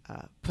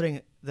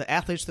putting the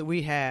athletes that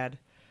we had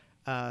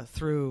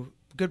through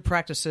good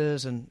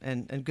practices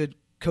and good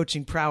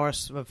coaching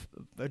prowess of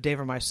Dave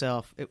or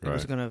myself, we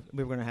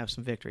were gonna have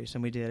some victories,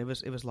 and we did. It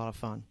was a lot of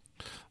fun.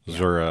 Those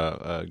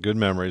are good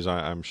memories,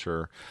 I'm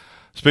sure.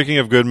 Speaking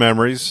of good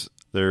memories,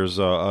 there's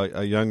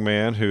a young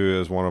man who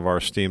is one of our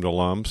esteemed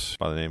alums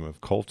by the name of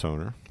Cole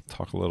Toner.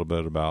 Talk a little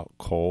bit about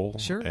Cole,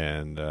 sure,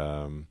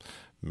 and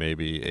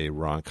maybe a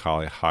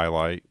Roncalli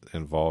highlight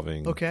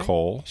involving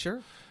Cole,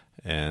 sure,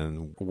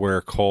 and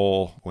where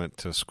Cole went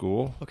to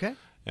school,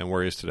 and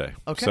where he is today.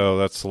 Okay. So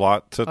that's a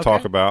lot to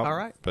talk about. All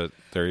right. But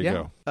there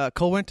you go.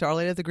 Cole went to Our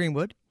Lady of the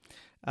Greenwood.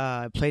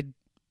 Played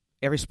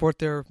every sport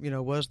there,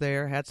 was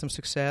there. Had some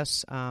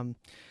success.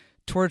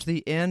 Towards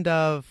the end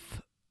of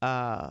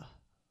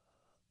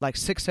like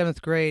 6th,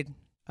 7th grade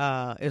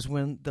is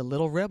when the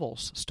Little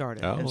Rebels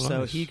started. Oh, so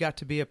nice. he got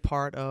to be a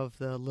part of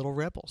the Little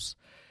Rebels,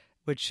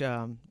 which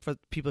for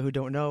people who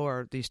don't know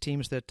are these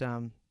teams that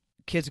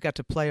kids got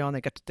to play on.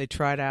 They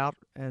tried out,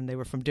 and they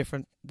were from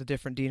the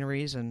different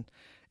deaneries, and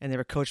they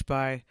were coached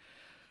by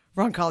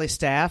Roncalli's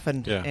staff,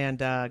 and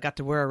got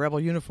to wear a Rebel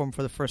uniform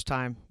for the first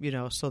time.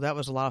 So that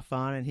was a lot of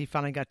fun, and he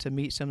finally got to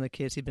meet some of the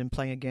kids he'd been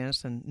playing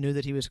against, and knew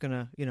that he was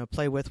going to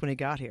play with when he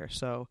got here.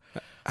 So,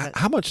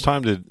 how much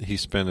time did he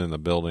spend in the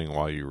building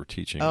while you were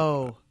teaching?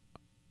 Oh,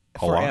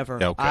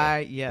 forever.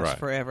 Okay.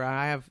 Forever.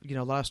 I have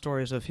a lot of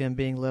stories of him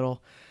being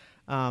little.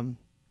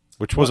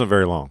 Which wasn't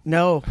very long.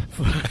 No.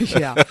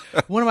 Yeah.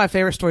 One of my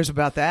favorite stories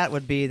about that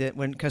would be that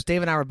because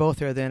Dave and I were both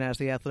there then as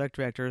the athletic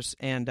directors,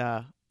 and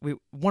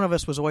one of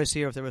us was always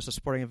here if there was a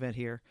sporting event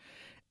here.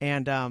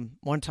 And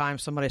one time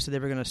somebody said they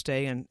were going to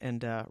stay and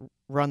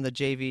run the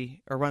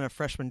JV or run a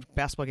freshman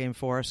basketball game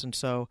for us. And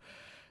so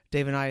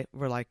Dave and I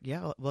were like,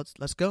 yeah,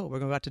 let's go. We're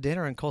going to go out to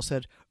dinner. And Cole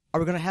said, are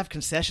we going to have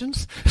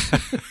concessions?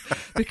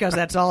 Because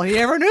that's all he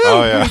ever knew.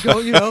 Oh,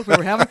 yeah. We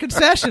were having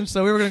concessions,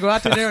 so we were going to go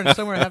out to dinner and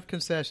somewhere have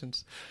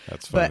concessions.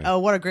 That's funny.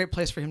 But what a great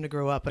place for him to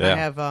grow up. And I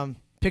have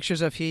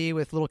pictures of he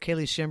with little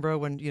Kaylee Shimbra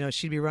when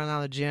she'd be running out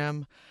of the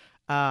gym,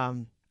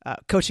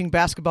 coaching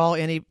basketball.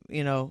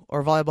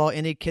 Or volleyball.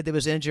 Any kid that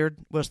was injured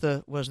was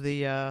the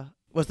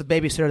was the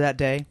babysitter that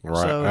day. Right.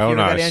 So Oh, if you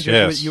got nice. injured,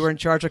 Yes. you were in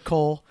charge of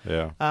Cole.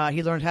 Yeah.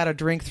 He learned how to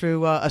drink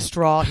through a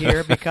straw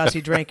here because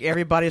he drank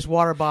everybody's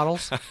water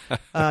bottles.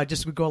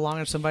 Just would go along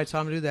and somebody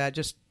told him to do that.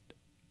 Just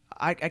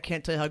I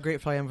can't tell you how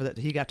grateful I am for that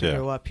he got to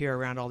grow up here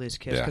around all these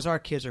kids because our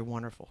kids are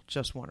wonderful,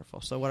 just wonderful.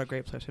 So what a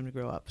great place for him to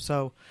grow up.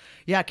 So,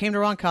 yeah, I came to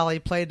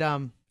Roncalli, played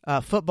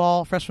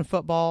football, freshman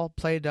football,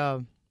 played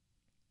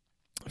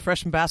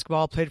freshman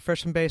basketball, played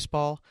freshman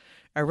baseball.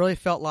 I really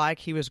felt like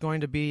he was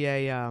going to be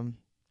a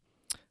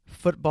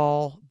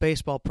football,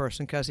 baseball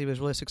person because he was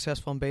really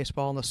successful in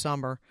baseball in the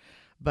summer.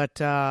 But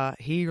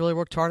he really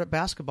worked hard at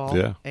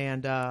basketball,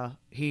 and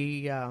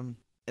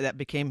that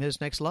became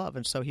his next love,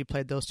 and so he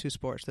played those two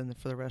sports then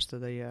for the rest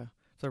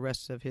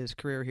of his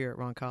career here at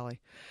Roncalli.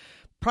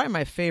 Probably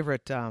my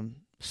favorite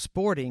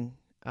sporting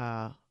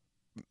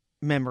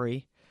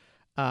memory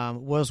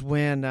was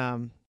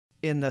when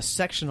in the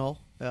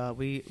sectional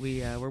we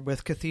were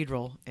with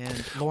Cathedral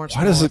and Lawrence.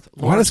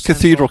 Why does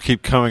Cathedral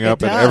keep coming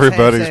up? And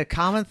everybody's it's a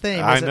common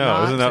theme. I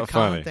know, isn't that it's a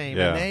common funny? theme.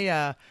 Yeah.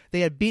 And they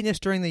had beaten us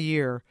during the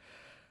year,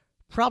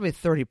 probably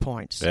 30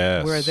 points.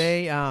 Yes. Where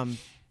they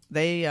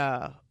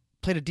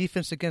played a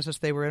defense against us.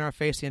 They were in our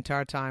face the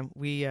entire time.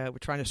 We were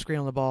trying to screen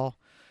on the ball,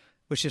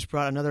 which just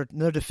brought another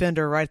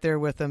defender right there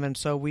with them, and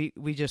so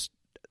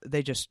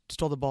they just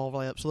stole the ball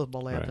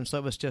layup, Right. and so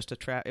it was just a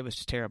trap. It was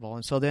just terrible.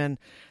 And so then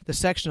the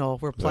sectional,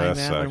 we're playing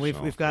them, and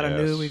we've got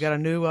a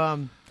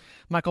new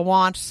Michael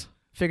Wantz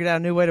figured out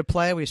a new way to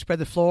play. We spread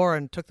the floor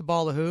and took the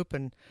ball to the hoop,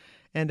 and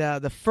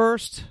the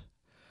first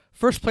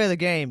play of the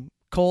game,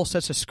 Cole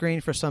sets a screen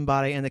for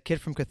somebody, and the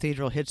kid from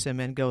Cathedral hits him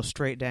and goes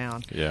straight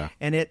down. Yeah.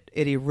 And it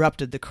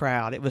erupted the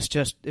crowd. It was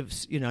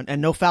and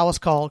no foul was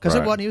called because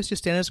it wasn't. He was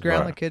just standing his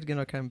ground. Right. The kid,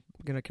 come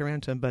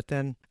into him. But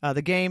then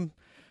the game,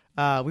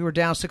 we were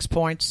down 6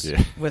 points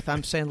with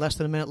I'm saying less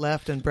than a minute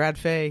left, and Brad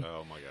Fay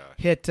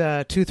hit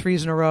 2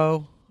 threes in a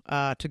row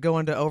to go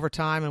into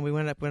overtime, and we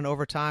went up in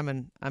overtime.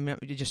 And I'm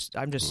just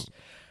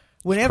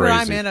whenever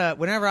crazy.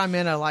 whenever I'm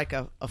in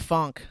a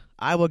funk,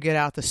 I will get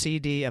out the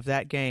CD of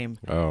that game.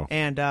 Oh.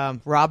 And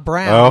Rob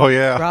Brown. Oh,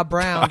 yeah. Rob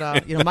Brown.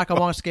 Michael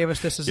Wants gave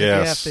us this as a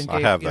gift. And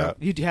I have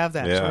that. You have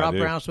that. Yeah, so Rob I do.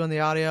 Brown's doing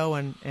the audio,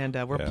 and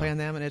we're playing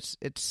them, and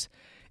it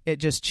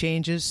just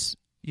changes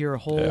your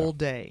whole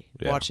day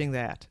watching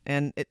that.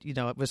 And it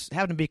was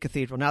having to be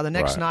Cathedral. Now the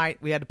next night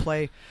we had to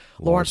play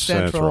Lawrence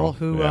Central,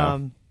 who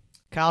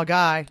Kyle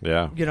Guy,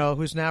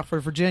 who's now for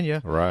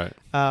Virginia, right,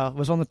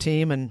 was on the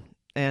team, and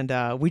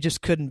we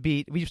just couldn't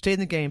beat. We stayed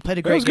in the game, played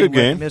a great game.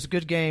 It was a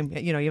good game.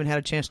 Even had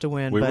a chance to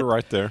win. We were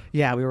right there.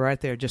 Yeah, we were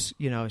right there. Just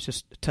it's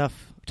just a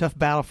tough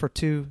battle for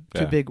two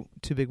big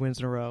wins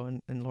in a row,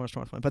 and Lawrence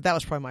North won. But that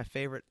was probably my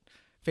favorite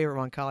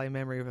Roncalli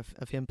memory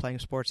of him playing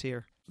sports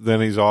here.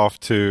 Then he's off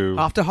to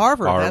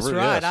Harvard. That's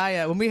right.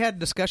 Yes. When we had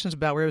discussions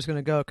about where he was going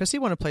to go, because he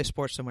wanted to play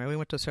sports somewhere, we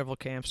went to several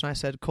camps, and I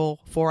said, "Cole,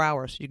 4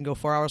 hours. You can go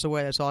 4 hours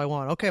away. That's all I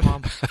want." Okay,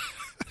 Mom.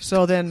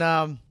 So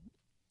then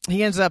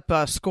he ends up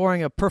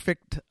scoring a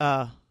perfect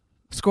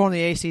score on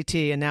the ACT,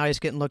 and now he's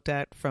getting looked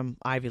at from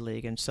Ivy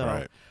League, and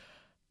so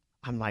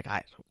I'm like,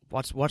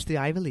 what's the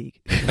Ivy League?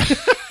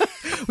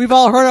 We've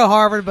all heard of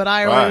Harvard, but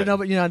I already know.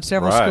 But and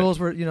several schools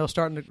were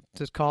starting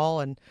to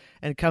call and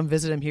come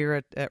visit him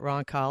here at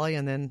Roncalli,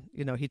 and then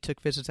he took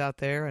visits out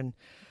there, and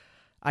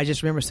I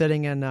just remember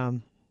sitting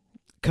in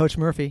Coach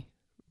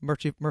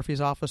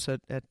Murphy's office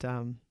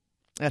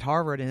at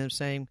Harvard, and him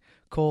saying,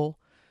 "Cole,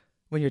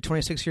 when you're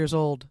 26 years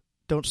old,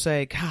 don't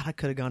say, God, I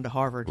could have gone to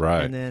Harvard,"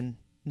 and then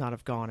not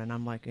have gone. And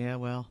I'm like, yeah,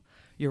 well,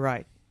 you're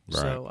right.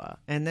 So,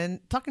 and then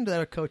talking to the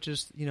other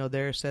coaches,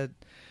 there said,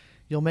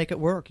 you'll make it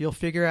work. You'll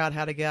figure out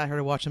how to get out here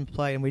to watch him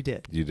play. And we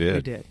did. You did.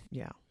 We did,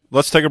 yeah.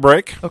 Let's take a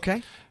break.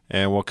 Okay.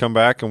 And we'll come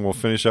back and we'll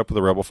finish up with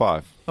the Rebel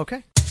 5.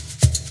 Okay.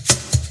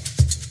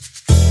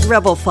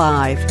 Rebel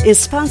 5 is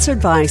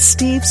sponsored by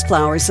Steve's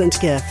Flowers and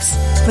Gifts.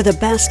 For the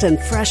best and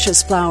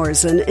freshest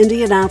flowers in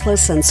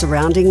Indianapolis and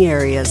surrounding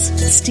areas,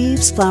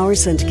 Steve's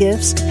Flowers and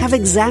Gifts have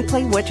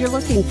exactly what you're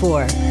looking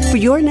for. For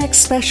your next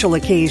special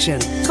occasion,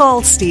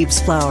 call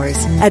Steve's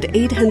Flowers at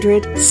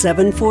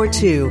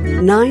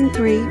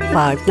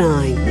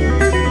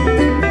 800-742-9359.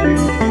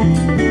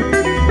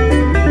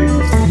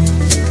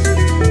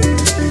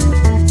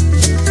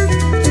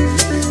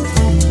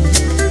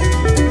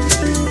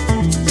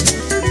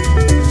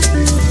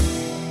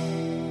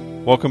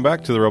 Welcome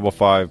back to the Rebel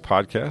 5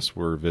 podcast.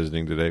 We're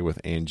visiting today with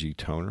Angie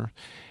Toner.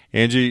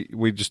 Angie,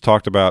 we just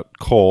talked about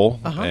Cole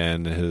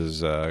and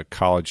his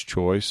college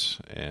choice,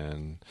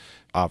 and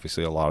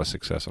obviously a lot of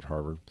success at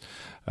Harvard.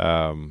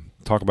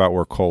 Talk about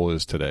where Cole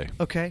is today.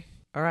 Okay.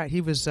 All right.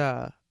 He was,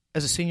 as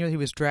a senior, he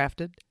was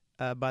drafted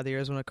by the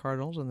Arizona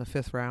Cardinals in the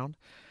 5th round.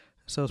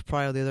 So it's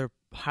probably the other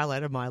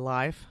highlight of my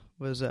life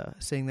was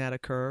seeing that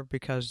occur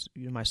because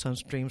my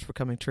son's dreams were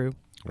coming true.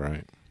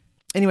 Right.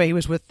 Anyway, he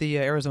was with the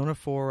Arizona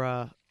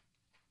for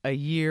a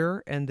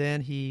year, and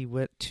then he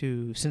went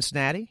to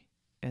Cincinnati,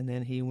 and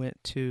then he went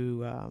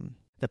to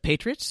the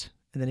Patriots,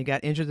 and then he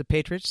got injured at the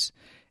Patriots,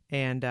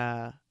 and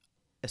as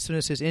soon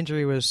as his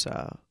injury was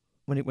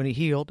when he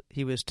healed,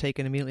 he was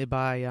taken immediately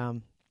by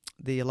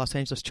the Los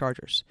Angeles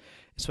Chargers.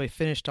 So he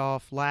finished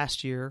off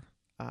last year,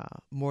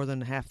 more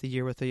than half the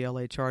year with the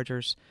LA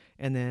Chargers,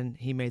 and then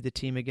he made the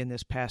team again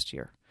this past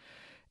year.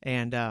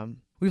 And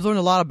we've learned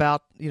a lot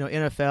about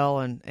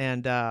NFL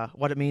and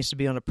what it means to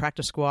be on a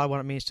practice squad, what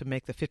it means to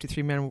make the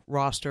 53-man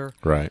roster,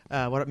 right?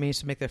 What it means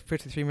to make the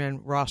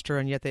 53-man roster,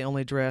 and yet they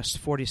only dress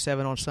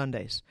 47 on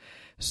Sundays.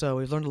 So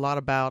we've learned a lot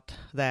about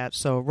that.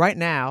 So right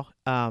now,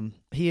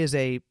 he is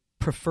a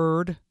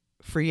preferred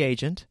free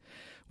agent,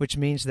 which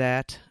means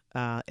that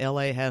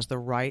LA has the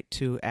right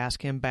to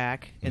ask him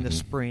back in the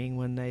spring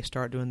when they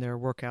start doing their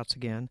workouts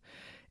again.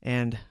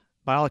 And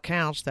by all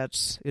accounts,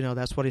 that's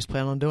what he's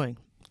planning on doing.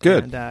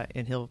 Good.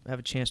 And he'll have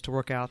a chance to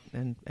work out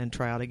and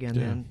try out again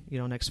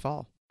then, next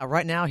fall.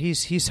 Right now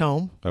he's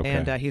home,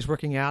 and he's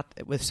working out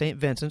with St.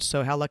 Vincent's.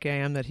 So how lucky I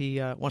am that he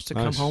wants to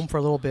come home for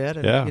a little bit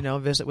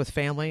and visit with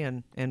family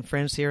and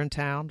friends here in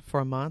town for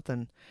a month,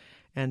 and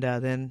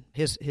then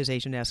his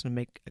agent asked him to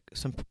make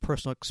some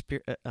personal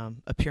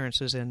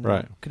appearances in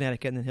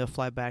Connecticut, and then he'll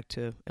fly back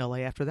to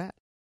L.A. after that.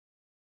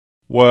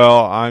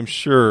 Well, I'm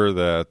sure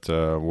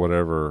that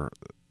whatever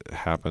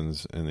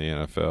happens in the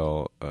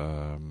NFL,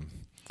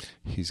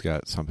 he's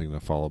got something to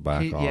fall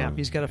back on. Yeah,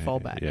 he's got to fall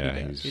back.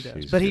 Yeah, he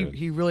does. But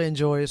he really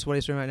enjoys what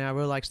he's doing right now.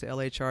 Really likes the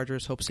L.A.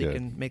 Chargers. Hopes he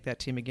can make that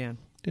team again.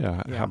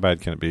 Yeah. How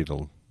bad can it be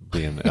to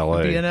be in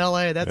L.A.? Be in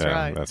L.A., that's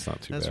right. That's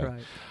not too bad. That's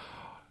right.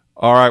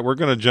 All right, we're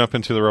going to jump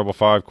into the Rebel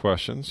 5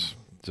 questions,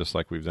 just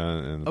like we've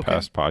done in the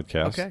past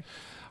podcasts. Okay.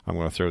 I'm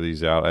going to throw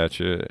these out at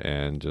you,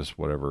 and just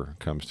whatever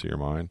comes to your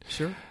mind.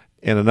 Sure.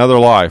 In another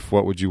life,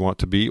 what would you want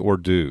to be or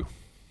do?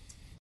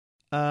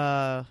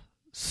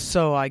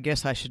 So I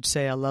guess I should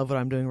say I love what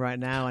I'm doing right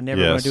now. I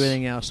never want to do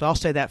anything else. So I'll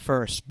say that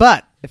first.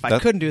 But if I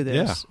couldn't do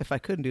this,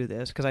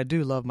 because I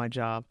do love my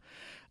job,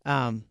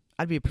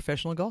 I'd be a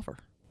professional golfer.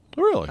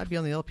 Really? I'd be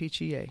on the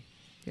LPGA.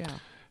 Yeah.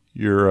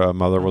 Your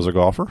mother was a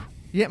golfer?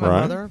 Yeah, my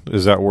mother.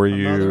 Is that where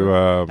you...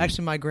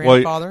 actually, my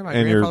grandfather.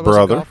 And your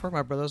brother? Was a golfer.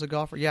 My brother was a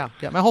golfer. Yeah.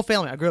 My whole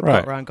family. I grew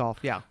up around golf.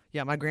 Yeah.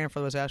 My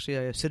grandfather was actually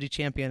a city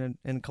champion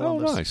in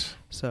Columbus. Oh, nice.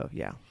 So,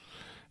 yeah.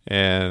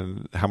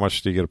 And how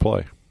much do you get to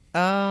play?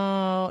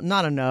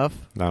 Not enough.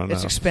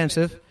 It's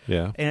expensive.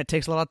 Yeah. And it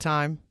takes a lot of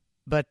time.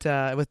 But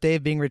with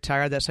Dave being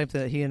retired, that's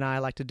something that he and I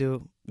like to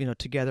do,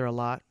 together a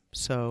lot.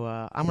 So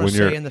I'm going to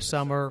say in the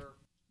summer,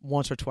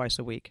 once or twice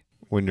a week.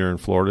 When you're in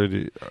Florida,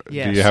 do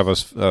you have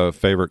a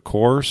favorite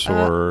course?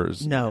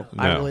 No,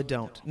 I really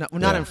don't. No,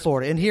 not in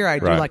Florida. In here, I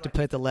do like to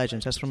play at the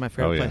Legends. That's one of my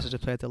favorite places to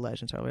play at the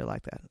Legends. I really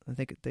like that. I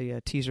think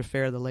the tees are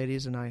fair, the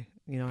ladies, and I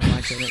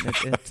like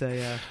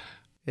it.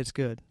 It's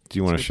good. Do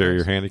you want to share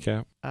your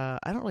handicap? I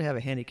don't really have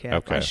a handicap.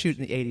 Okay. I shoot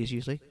in the 80s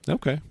usually.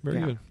 Okay, very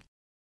good.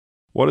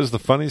 What is the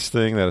funniest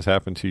thing that has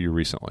happened to you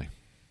recently?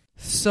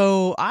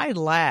 So I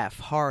laugh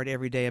hard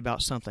every day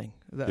about something.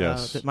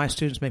 That my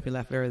students make me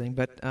laugh at everything.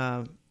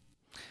 But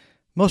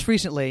most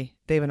recently,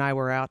 Dave and I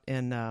were out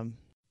in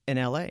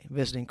L.A.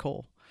 visiting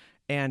Cole.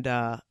 And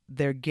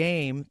their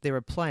game they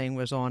were playing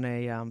was on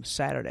a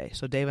Saturday.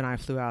 So Dave and I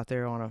flew out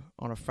there on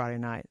a Friday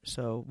night.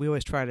 So we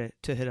always try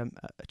to hit a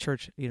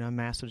church, a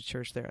mass at a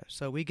church there.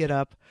 So we get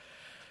up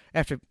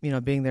after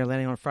being there,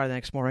 landing on Friday the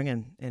next morning,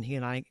 and he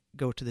and I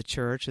go to the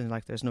church, and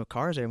there's no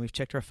cars there, and we've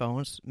checked our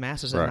phones.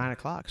 Mass is at 9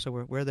 o'clock, so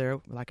we're there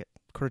at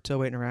 1:45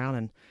 waiting around,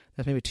 and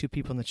there's maybe 2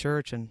 people in the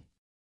church, and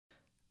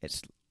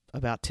it's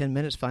about 10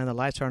 minutes, finally the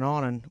lights aren't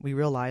on, and we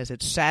realize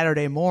it's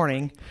Saturday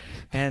morning,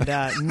 and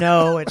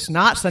no, it's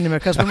not Sunday morning,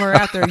 because when we're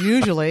out there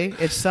usually,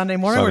 it's Sunday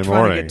morning we're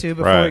trying to get to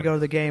before we go to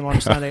the game on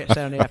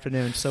Saturday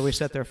afternoon. So we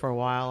sat there for a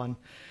while, and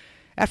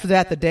after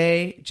that, the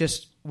day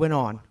just went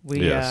on.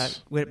 We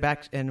went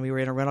back, and we were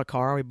in a rental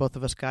car. Both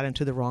of us got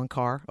into the wrong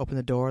car, opened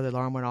the door, the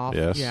alarm went off.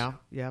 Yes.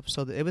 Yeah.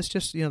 So it was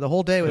just, the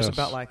whole day was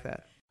about like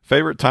that.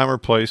 Favorite time or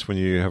place when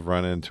you have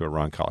run into a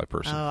Roncalli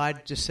person? Oh,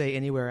 I'd just say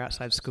anywhere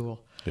outside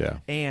school. Yeah.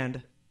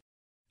 And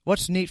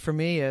what's neat for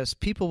me is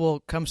people will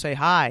come say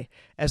hi,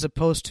 as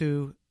opposed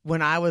to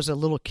when I was a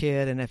little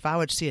kid, and if I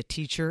would see a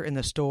teacher in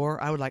the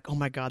store, I would oh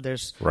my God,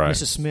 there's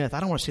Mrs. Smith. I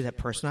don't want to see that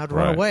person. I would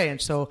run away.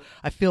 And so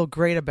I feel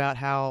great about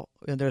how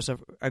there's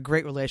a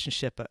great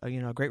relationship,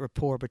 a great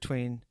rapport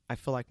between, I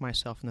feel like,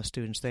 myself and the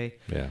students. I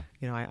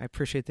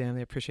appreciate them.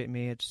 They appreciate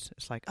me. It's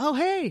like, oh,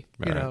 hey,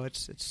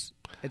 it's neat.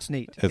 It's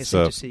neat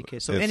to see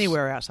kids. So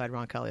anywhere outside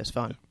Roncalli is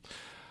fun.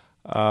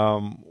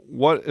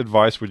 What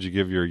advice would you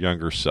give your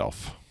younger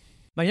self?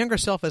 My younger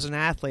self as an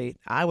athlete,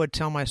 I would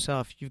tell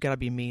myself, you've got to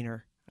be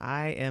meaner.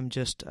 I am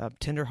just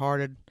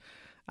tender-hearted.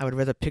 I would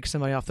rather pick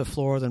somebody off the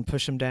floor than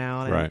push them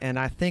down. And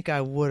I think I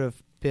would have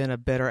been a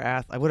better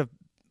athlete.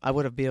 I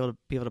would have been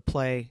able to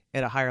play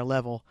at a higher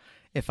level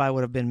if I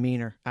would have been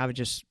meaner. I was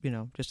just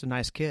a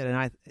nice kid.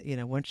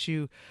 And once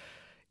you,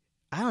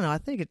 I don't know, I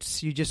think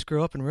it's you just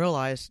grow up and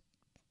realize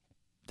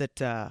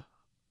that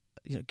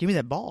give me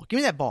that ball.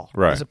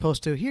 Right. As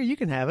opposed to, here, you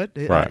can have it.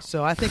 Right.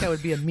 So I think I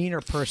would be a meaner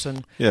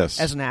person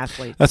as an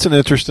athlete. That's an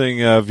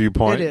interesting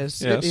viewpoint. It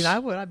is. Yes.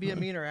 I'd be a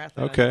meaner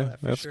athlete. Okay,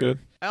 that's good.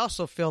 I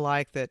also feel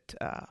like that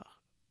a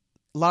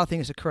lot of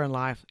things occur in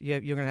life. You're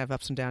going to have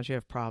ups and downs. You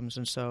have problems.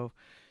 And so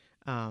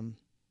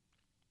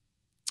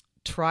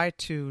try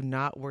to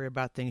not worry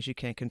about things you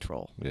can't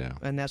control. Yeah.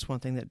 And that's one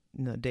thing that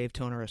Dave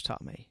Toner has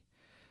taught me.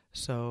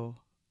 So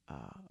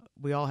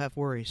we all have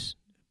worries,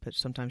 but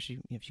sometimes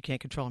if you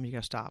can't control them, you got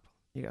to stop.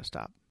 You got to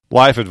stop.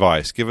 Life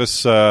advice. Give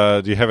us,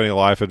 do you have any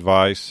life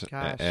advice?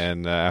 Gosh.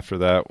 And after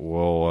that,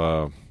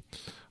 we'll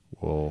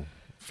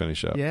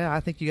finish up. Yeah, I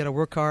think you got to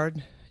work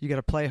hard. You got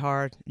to play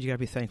hard. You got to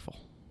be thankful.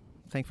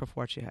 Thankful for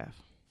what you have.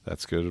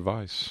 That's good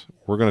advice.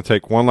 We're going to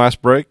take one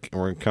last break,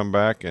 and we're going to come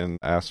back and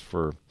ask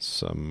for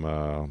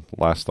some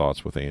last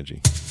thoughts with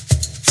Angie.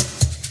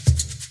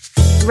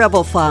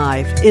 Rebel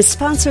 5 is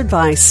sponsored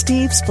by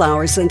Steve's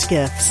Flowers and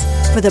Gifts.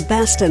 For the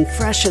best and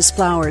freshest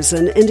flowers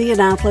in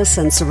Indianapolis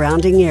and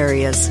surrounding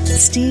areas,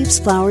 Steve's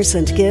Flowers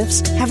and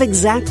Gifts have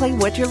exactly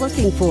what you're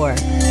looking for.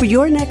 For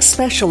your next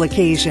special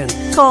occasion,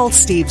 call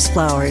Steve's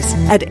Flowers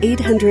at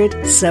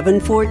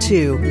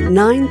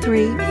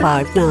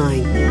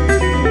 800-742-9359.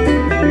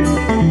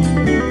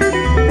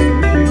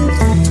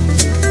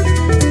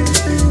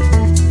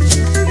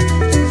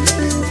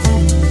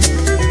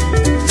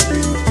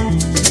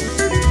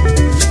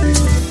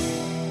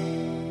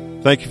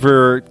 Thank you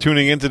for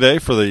tuning in today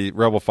for the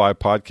Rebel 5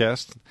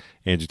 podcast.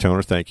 Angie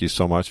Toner, thank you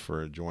so much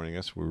for joining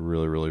us. We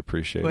really, really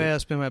appreciate it. Well,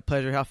 it's been my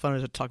pleasure. How fun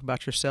is it to talk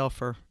about yourself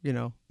for,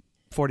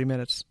 40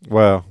 minutes?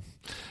 Well,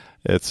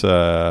 it's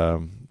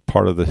part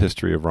of the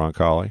history of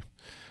Roncalli,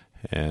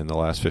 and the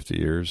last 50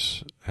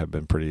 years have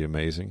been pretty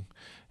amazing,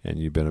 and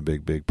you've been a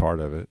big, big part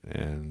of it.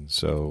 And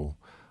so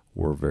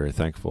we're very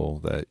thankful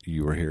that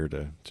you were here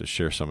to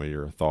share some of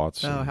your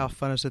thoughts. Oh, how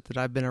fun is it that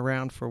I've been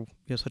around for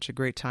such a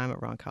great time at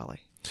Roncalli.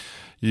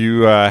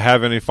 You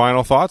have any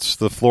final thoughts?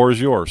 The floor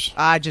is yours.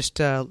 I just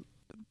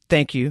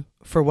thank you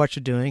for what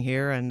you're doing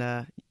here, and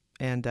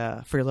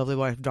for your lovely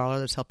wife Darla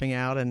that's helping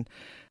out. And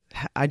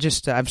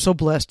I'm so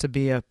blessed to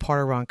be a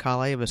part of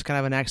Roncalli. It was kind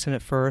of an accident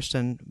at first,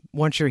 and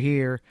once you're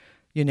here,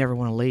 you never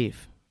want to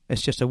leave.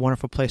 It's just a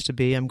wonderful place to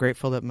be. I'm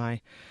grateful that my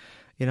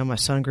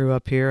son grew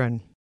up here, and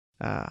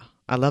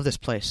I love this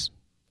place.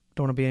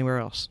 Don't want to be anywhere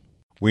else.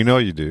 We know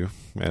you do,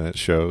 and it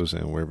shows,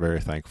 and we're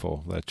very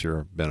thankful that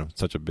you've been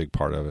such a big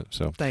part of it.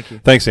 So thank you.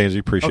 Thanks, Angie.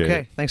 Appreciate it.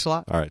 Okay, thanks a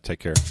lot. All right, take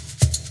care.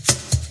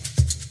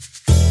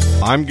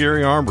 I'm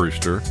Gary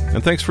Armbruster,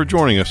 and thanks for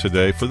joining us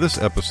today for this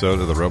episode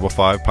of the Rebel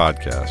 5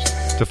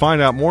 podcast. To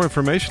find out more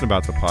information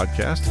about the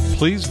podcast,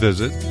 please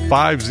visit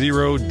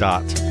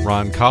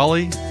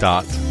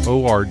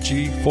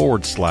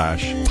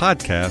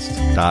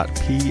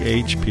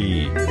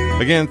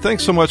 50.roncalli.org/podcast.php. Again,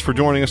 thanks so much for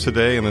joining us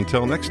today, and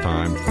until next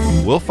time,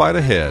 we'll fight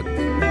ahead.